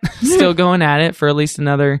doing it, still going at it for at least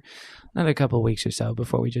another couple of weeks or so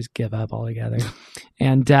before we just give up altogether.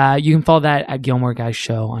 And you can follow that at Gilmore Guys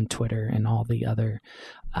Show on Twitter and all the other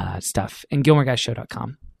stuff, and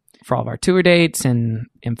GilmoreGuysShow.com for all of our tour dates and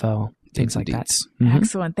info, things like that. Mm-hmm.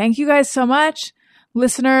 Excellent. Thank you guys so much.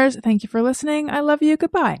 Listeners, thank you for listening. I love you.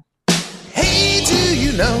 Goodbye. Hey, do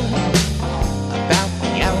you know about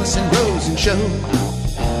the Allison Rosen Show?